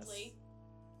correctly.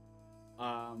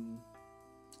 Yes.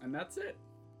 And that's it.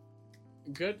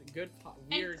 Good.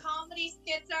 Weird. And comedy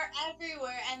skits are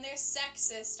everywhere, and they're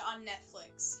sexist on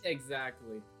Netflix.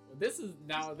 Exactly. This is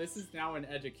now an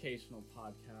educational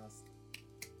podcast.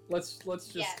 Let's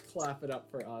just clap it up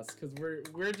for us, because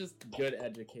we're just good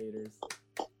educators.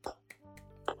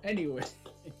 Anyway.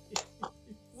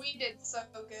 We did so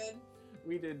good.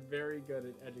 We did very good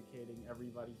at educating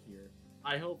everybody here.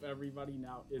 I hope everybody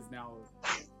is now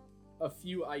a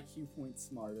few IQ points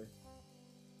smarter.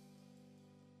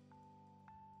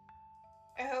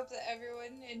 I hope that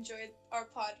everyone enjoyed our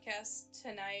podcast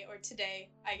tonight, or today,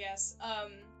 I guess.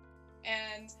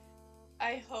 And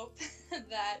I hope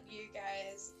that you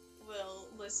guys will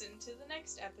listen to the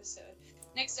next episode.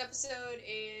 Next episode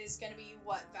is gonna be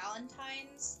what,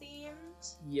 Valentine's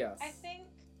themed? Yes. I think.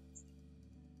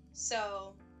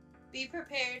 So, be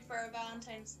prepared for a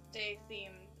Valentine's Day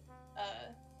themed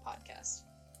podcast.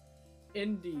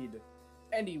 Indeed.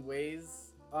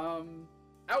 Anyways,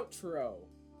 outro.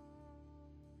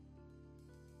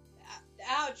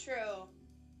 Outro.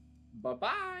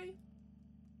 Bye-bye.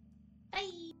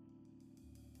 Bye.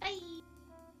 Bye.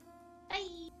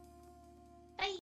 Bye.